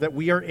know that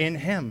we are in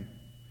him.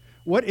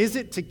 What is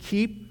it to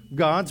keep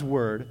God's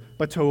word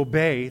but to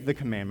obey the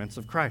commandments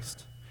of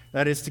Christ?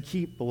 That is to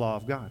keep the law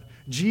of God.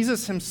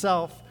 Jesus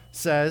himself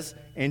says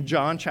in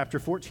John chapter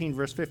 14,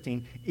 verse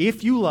 15,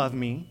 if you love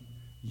me,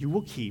 you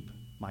will keep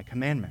my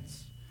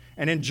commandments.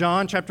 And in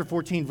John chapter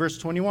 14, verse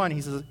 21,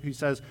 he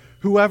says,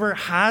 whoever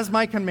has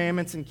my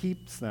commandments and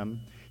keeps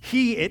them,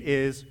 he it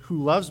is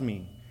who loves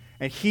me.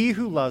 And he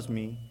who loves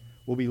me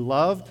will be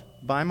loved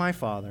by my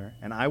Father,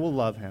 and I will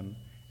love him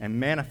and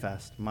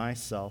manifest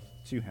myself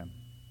to him.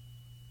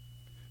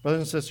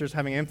 Brothers and sisters,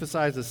 having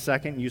emphasized the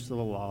second use of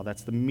the law,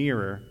 that's the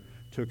mirror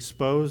to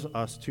expose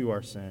us to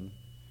our sin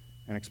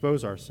and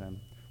expose our sin,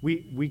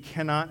 we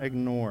cannot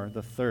ignore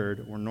the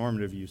third or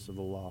normative use of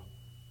the law.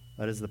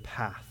 That is the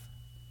path.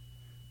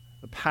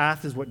 The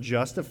path is what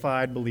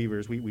justified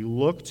believers, we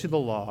look to the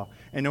law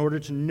in order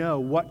to know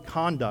what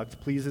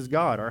conduct pleases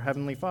God, our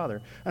Heavenly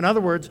Father. In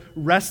other words,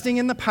 resting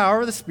in the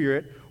power of the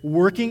Spirit,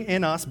 working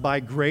in us by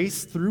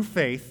grace through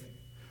faith,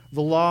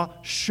 the law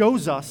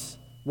shows us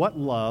what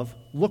love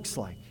looks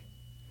like.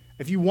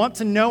 If you want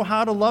to know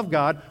how to love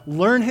God,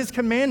 learn his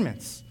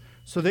commandments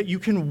so that you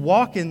can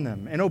walk in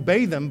them and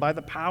obey them by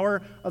the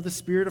power of the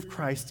Spirit of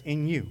Christ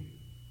in you.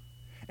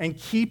 And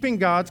keeping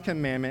God's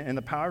commandment and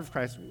the power of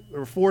Christ, there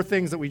were four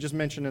things that we just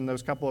mentioned in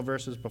those couple of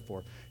verses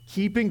before.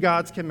 Keeping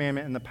God's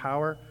commandment and the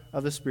power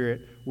of the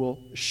Spirit will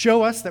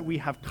show us that we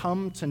have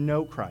come to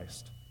know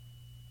Christ.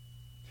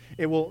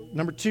 It will,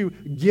 number two,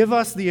 give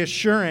us the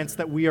assurance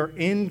that we are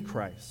in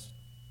Christ.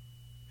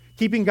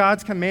 Keeping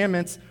God's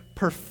commandments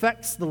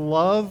perfects the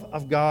love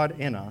of God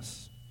in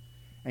us.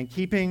 And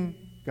keeping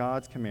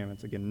God's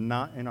commandments, again,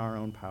 not in our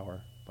own power,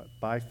 but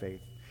by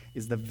faith,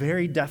 is the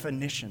very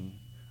definition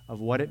of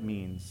what it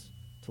means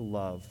to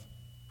love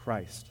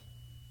Christ.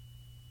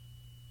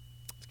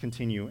 Let's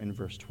continue in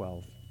verse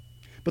 12.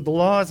 But the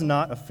law is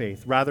not of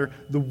faith. Rather,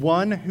 the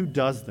one who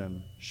does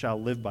them shall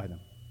live by them.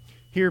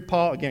 Here,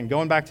 Paul, again,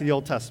 going back to the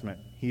Old Testament,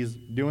 he's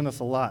doing this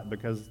a lot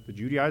because the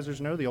Judaizers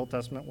know the Old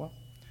Testament well.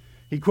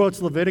 He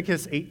quotes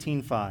Leviticus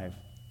 18:5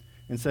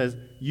 and says,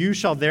 "You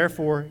shall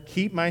therefore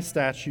keep my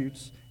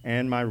statutes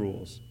and my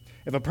rules.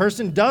 If a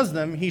person does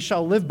them, he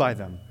shall live by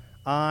them.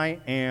 I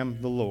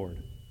am the Lord."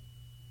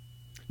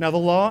 Now, the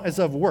law is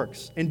of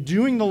works, and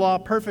doing the law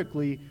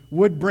perfectly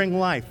would bring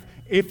life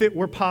if it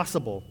were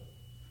possible,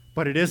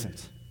 but it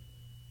isn't.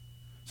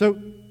 So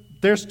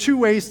there's two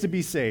ways to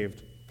be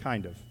saved,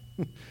 kind of.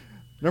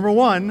 Number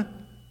one,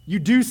 you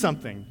do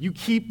something. You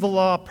keep the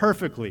law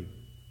perfectly.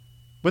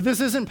 But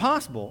this isn't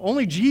possible.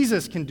 Only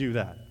Jesus can do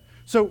that.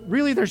 So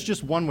really, there's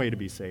just one way to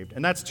be saved,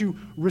 and that's to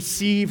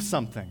receive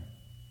something.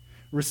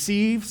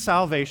 Receive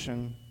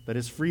salvation that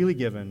is freely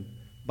given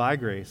by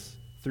grace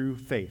through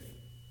faith.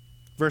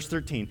 Verse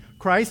 13,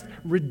 Christ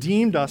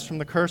redeemed us from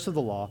the curse of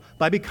the law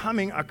by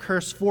becoming a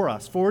curse for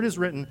us. For it is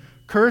written,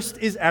 "Cursed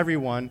is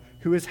everyone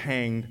who is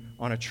hanged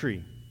on a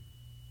tree."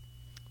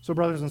 So,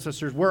 brothers and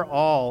sisters, we're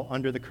all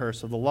under the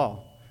curse of the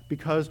law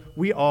because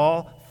we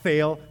all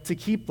fail to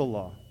keep the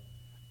law.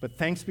 But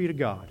thanks be to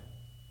God,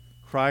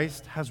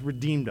 Christ has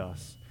redeemed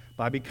us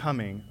by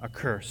becoming a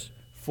curse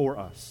for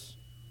us.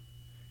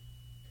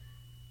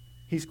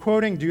 He's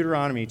quoting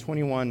Deuteronomy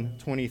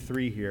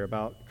 21:23 here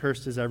about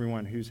cursed is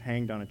everyone who's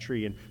hanged on a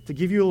tree. And to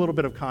give you a little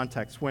bit of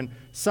context, when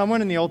someone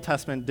in the Old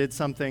Testament did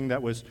something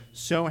that was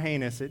so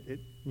heinous it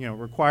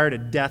required a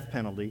death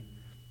penalty,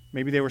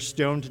 maybe they were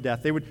stoned to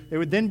death, they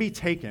would then be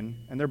taken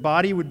and their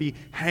body would be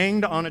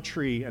hanged on a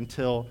tree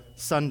until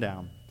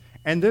sundown.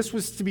 And this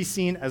was to be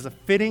seen as a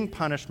fitting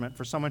punishment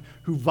for someone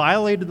who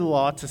violated the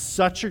law to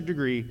such a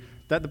degree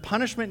that the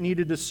punishment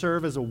needed to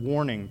serve as a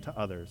warning to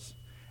others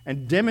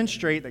and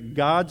demonstrate that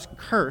God's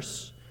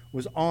curse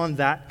was on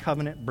that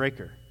covenant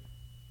breaker.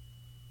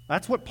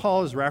 That's what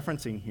Paul is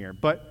referencing here.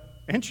 But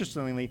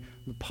interestingly,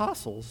 the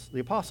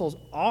apostles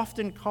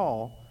often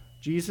call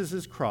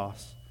Jesus'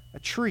 cross a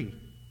tree.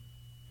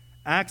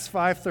 Acts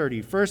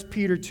 5:30, 1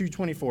 Peter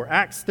 2:24,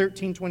 Acts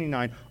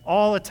 13:29,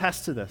 all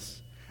attest to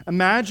this.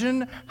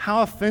 Imagine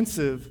how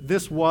offensive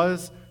this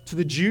was to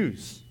the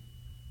Jews.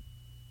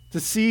 To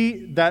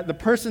see that the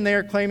person they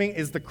are claiming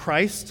is the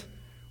Christ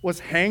was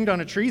hanged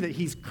on a tree, that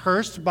he's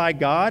cursed by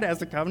God as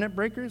the covenant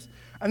breakers.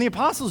 And the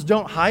apostles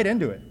don't hide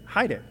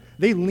it.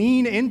 They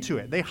lean into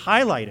it. They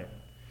highlight it.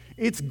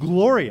 It's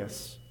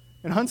glorious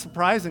and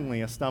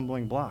unsurprisingly a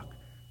stumbling block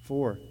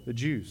for the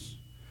Jews.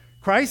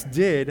 Christ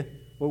did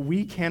what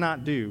we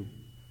cannot do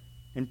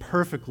in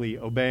perfectly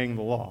obeying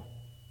the law,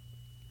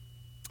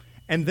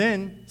 and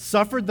then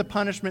suffered the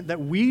punishment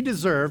that we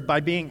deserve by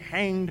being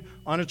hanged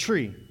on a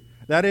tree.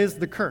 That is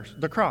the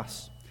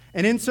cross.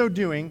 And in so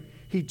doing,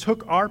 he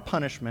took our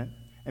punishment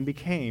and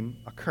became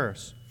a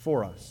curse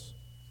for us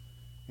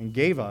and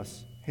gave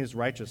us his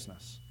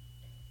righteousness.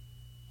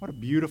 What a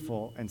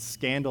beautiful and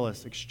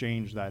scandalous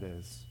exchange that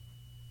is.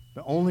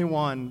 The only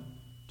one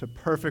to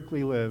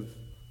perfectly live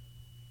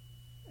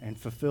and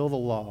fulfill the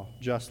law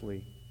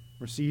justly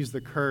receives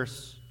the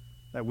curse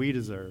that we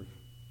deserve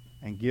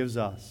and gives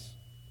us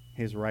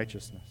his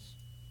righteousness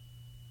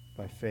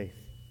by faith,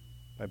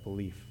 by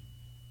belief.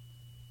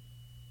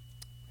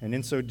 And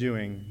in so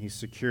doing, he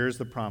secures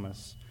the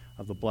promise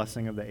of the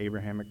blessing of the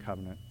Abrahamic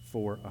covenant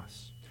for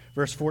us.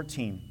 Verse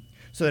 14,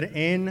 so that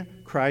in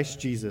Christ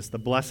Jesus the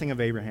blessing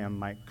of Abraham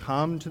might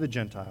come to the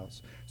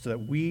Gentiles, so that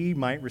we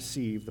might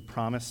receive the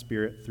promised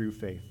Spirit through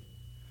faith.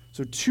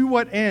 So to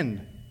what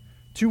end?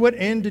 To what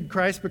end did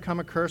Christ become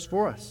a curse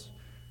for us?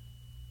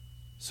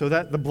 So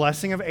that the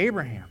blessing of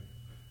Abraham,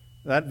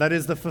 that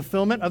is the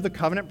fulfillment of the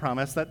covenant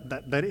promise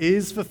that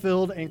is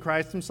fulfilled in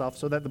Christ himself,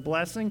 so that the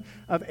blessing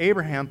of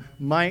Abraham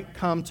might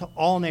come to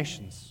all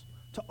nations,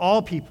 to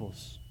all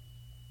peoples,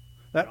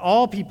 that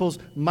all peoples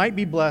might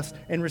be blessed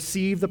and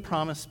receive the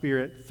promised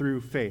Spirit through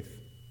faith.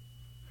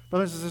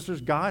 Brothers and sisters,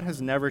 God has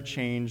never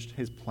changed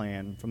his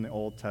plan from the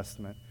Old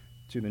Testament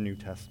to the New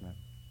Testament.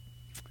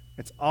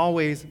 It's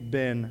always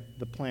been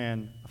the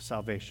plan of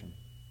salvation.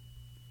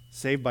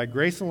 Saved by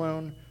grace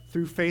alone,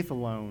 through faith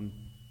alone,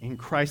 in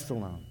Christ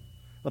alone.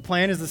 The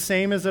plan is the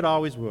same as it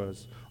always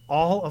was.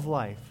 All of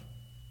life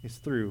is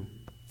through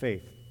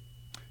faith.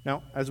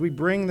 Now, as we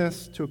bring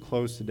this to a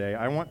close today,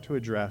 I want to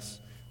address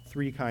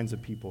three kinds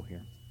of people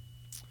here.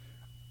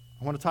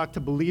 I want to talk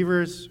to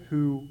believers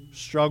who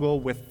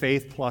struggle with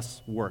faith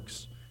plus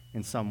works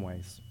in some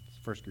ways. That's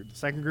the first group. The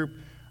second group,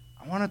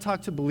 I want to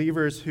talk to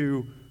believers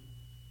who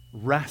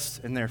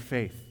rest in their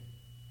faith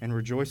and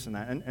rejoice in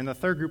that. And the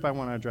third group I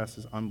want to address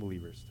is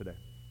unbelievers today.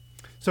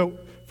 So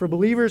for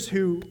believers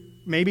who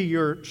maybe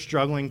you're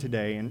struggling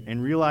today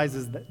and realize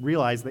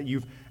that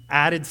you've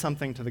added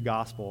something to the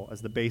gospel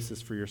as the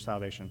basis for your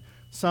salvation,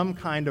 some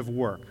kind of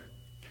work,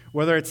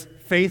 whether it's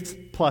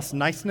faith plus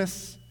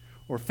niceness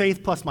or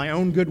faith plus my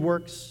own good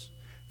works,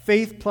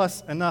 faith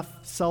plus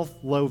enough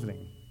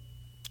self-loathing,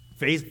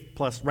 faith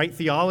plus right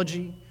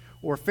theology,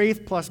 or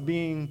faith plus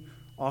being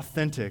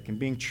authentic and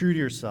being true to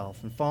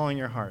yourself and following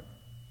your heart.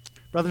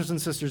 Brothers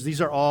and sisters,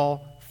 these are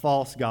all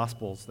false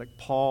gospels that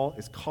Paul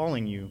is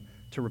calling you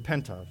to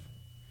repent of.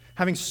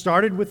 Having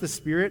started with the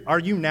Spirit, are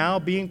you now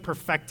being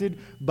perfected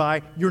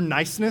by your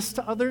niceness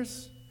to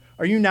others?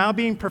 Are you now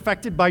being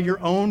perfected by your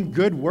own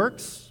good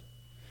works?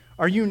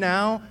 Are you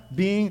now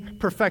being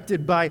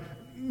perfected by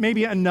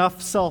maybe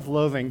enough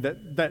self-loathing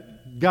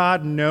that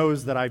God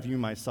knows that I view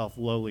myself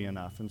lowly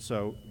enough, and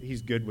so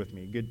he's good with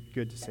me,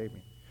 good to save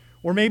me?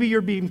 Or maybe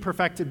you're being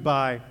perfected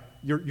by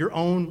your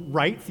own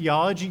right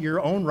theology,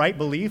 your own right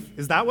belief.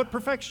 Is that what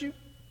perfects you?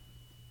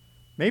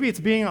 Maybe it's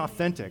being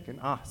authentic, and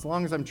as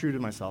long as I'm true to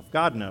myself,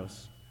 God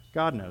knows,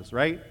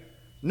 right?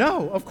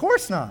 No, of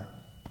course not.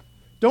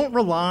 Don't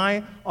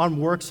rely on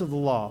works of the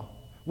law.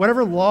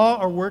 Whatever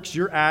law or works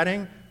you're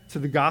adding to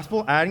the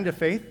gospel, adding to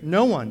faith,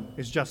 no one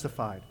is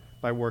justified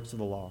by works of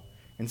the law.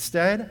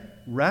 Instead,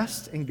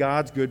 rest in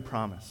God's good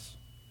promise,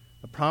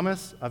 the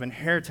promise of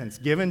inheritance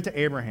given to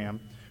Abraham,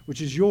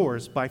 which is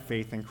yours by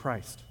faith in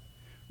Christ.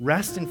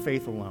 Rest in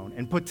faith alone,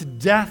 and put to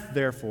death,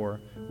 therefore,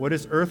 what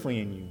is earthly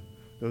in you,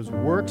 those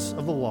works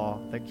of the law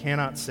that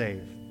cannot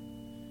save.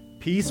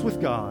 Peace with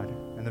God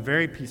and the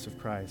very peace of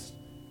Christ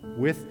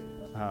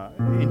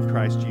in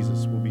Christ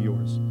Jesus will be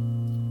yours.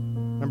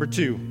 Number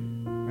 2,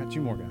 I got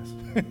 2 more guys.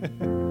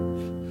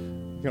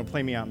 You're going to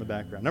play me out in the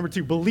background. Number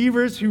 2,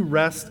 believers who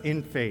rest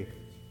in faith.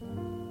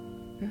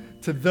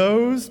 To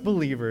those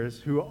believers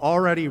who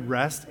already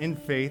rest in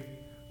faith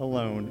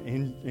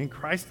alone, in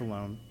Christ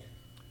alone,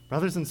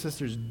 brothers and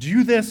sisters,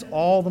 do this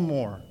all the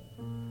more.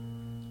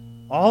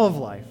 All of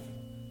life,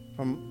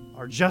 from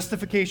our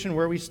justification,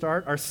 where we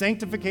start, our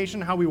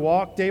sanctification, how we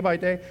walk day by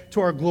day,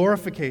 to our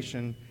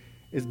glorification,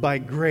 is by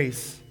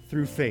grace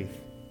through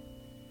faith.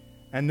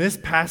 And this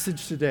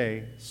passage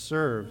today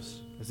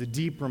serves as a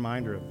deep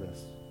reminder of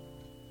this.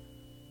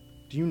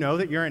 Do you know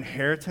that your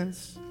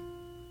inheritance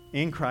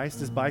in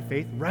Christ is by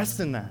faith? Rest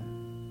in that.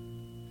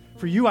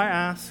 For you, I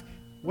ask,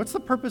 what's the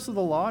purpose of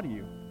the law to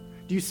you?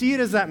 Do you see it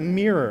as that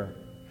mirror,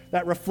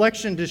 that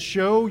reflection to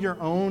show your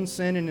own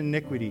sin and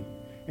iniquity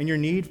and your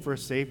need for a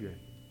Savior?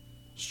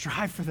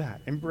 Strive for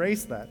that.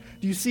 Embrace that.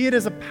 Do you see it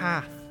as a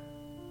path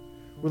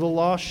where the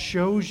law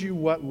shows you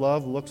what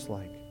love looks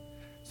like,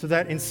 so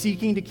that in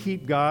seeking to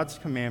keep God's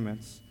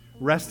commandments,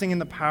 resting in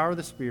the power of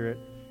the Spirit,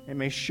 it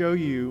may show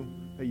you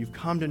that you've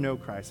come to know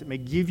Christ. It may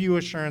give you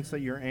assurance that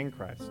you're in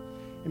Christ.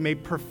 It may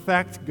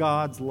perfect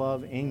God's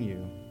love in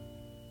you.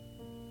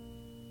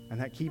 And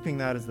that keeping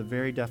that is the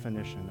very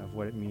definition of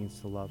what it means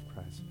to love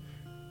Christ.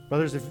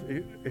 Brothers,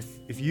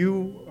 if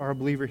you are a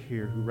believer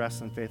here who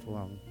rests in faith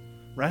alone,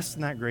 rest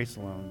in that grace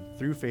alone,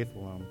 through faith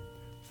alone,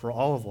 for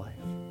all of life,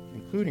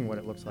 including what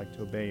it looks like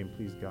to obey and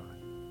please God.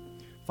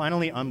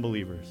 Finally,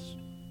 unbelievers.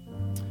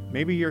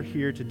 Maybe you're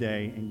here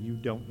today and you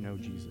don't know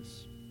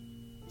Jesus.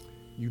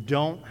 You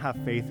don't have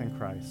faith in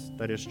Christ,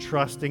 that is,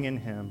 trusting in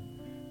Him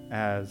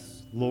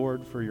as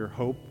Lord for your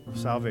hope of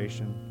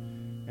salvation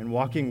and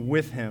walking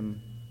with Him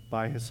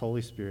by His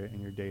Holy Spirit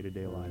in your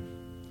day-to-day life.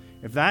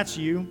 If that's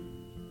you,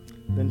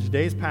 then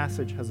today's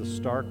passage has a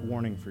stark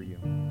warning for you.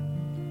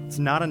 It's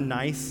not a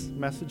nice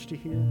message to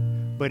hear,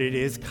 but it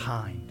is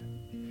kind,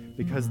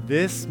 because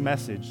this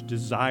message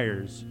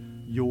desires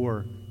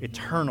your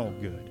eternal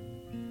good.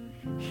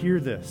 Hear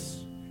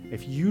this.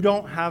 If you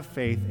don't have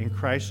faith in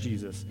Christ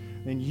Jesus,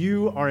 then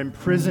you are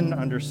imprisoned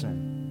under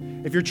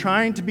sin. If you're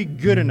trying to be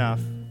good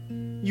enough,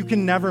 you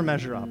can never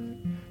measure up.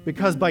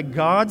 Because by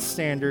God's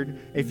standard,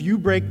 if you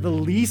break the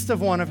least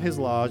of one of His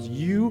laws,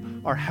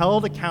 you are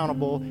held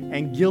accountable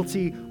and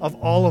guilty of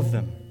all of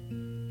them.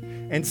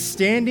 And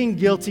standing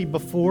guilty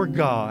before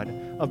God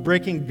of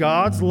breaking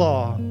God's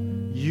law,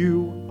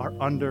 you are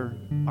under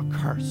a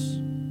curse.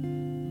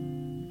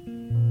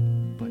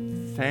 But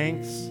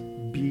thanks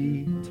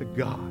be to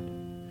God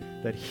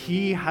that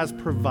He has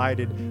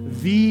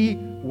provided the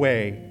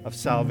way of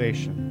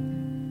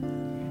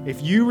salvation.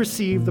 If you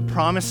receive the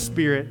promised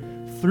Spirit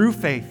through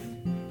faith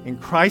in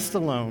Christ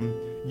alone,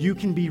 you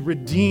can be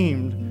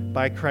redeemed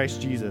by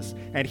Christ Jesus,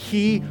 and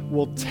He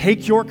will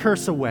take your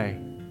curse away,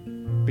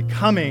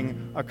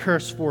 becoming a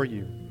curse for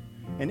you.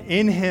 And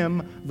in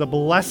Him, the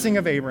blessing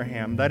of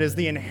Abraham, that is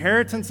the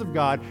inheritance of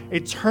God,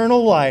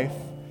 eternal life,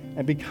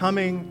 and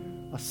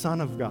becoming a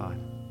son of God,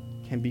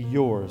 can be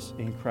yours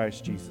in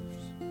Christ Jesus.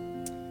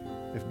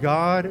 If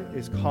God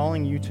is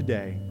calling you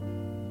today,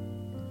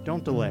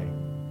 don't delay.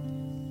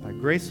 By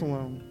grace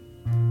alone,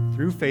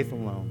 through faith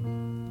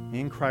alone,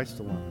 in Christ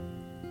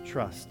alone,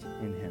 trust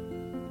in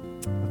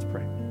Him. Let's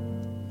pray.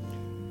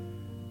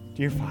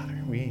 Dear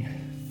Father, we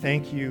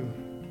thank You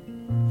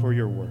for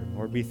Your word.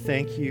 Lord, we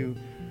thank You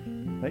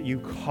that You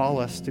call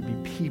us to be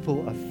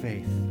people of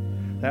faith,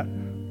 that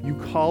You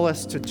call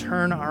us to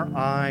turn our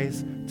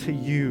eyes to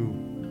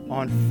You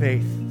on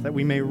faith, that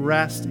we may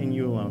rest in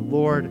You alone.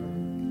 Lord,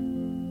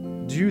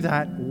 do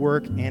that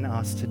work in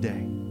us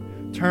today.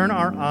 Turn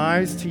our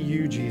eyes to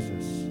You,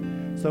 Jesus,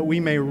 so that we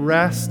may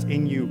rest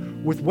in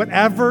You with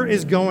whatever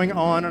is going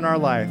on in our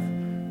life.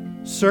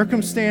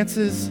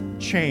 Circumstances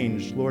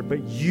change, Lord,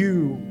 but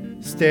You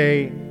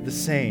stay the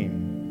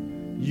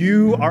same.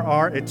 You are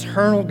our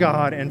eternal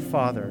God and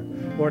Father.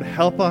 Lord,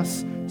 help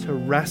us to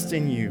rest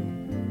in you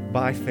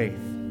by faith.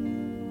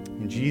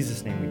 In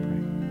Jesus' name we pray.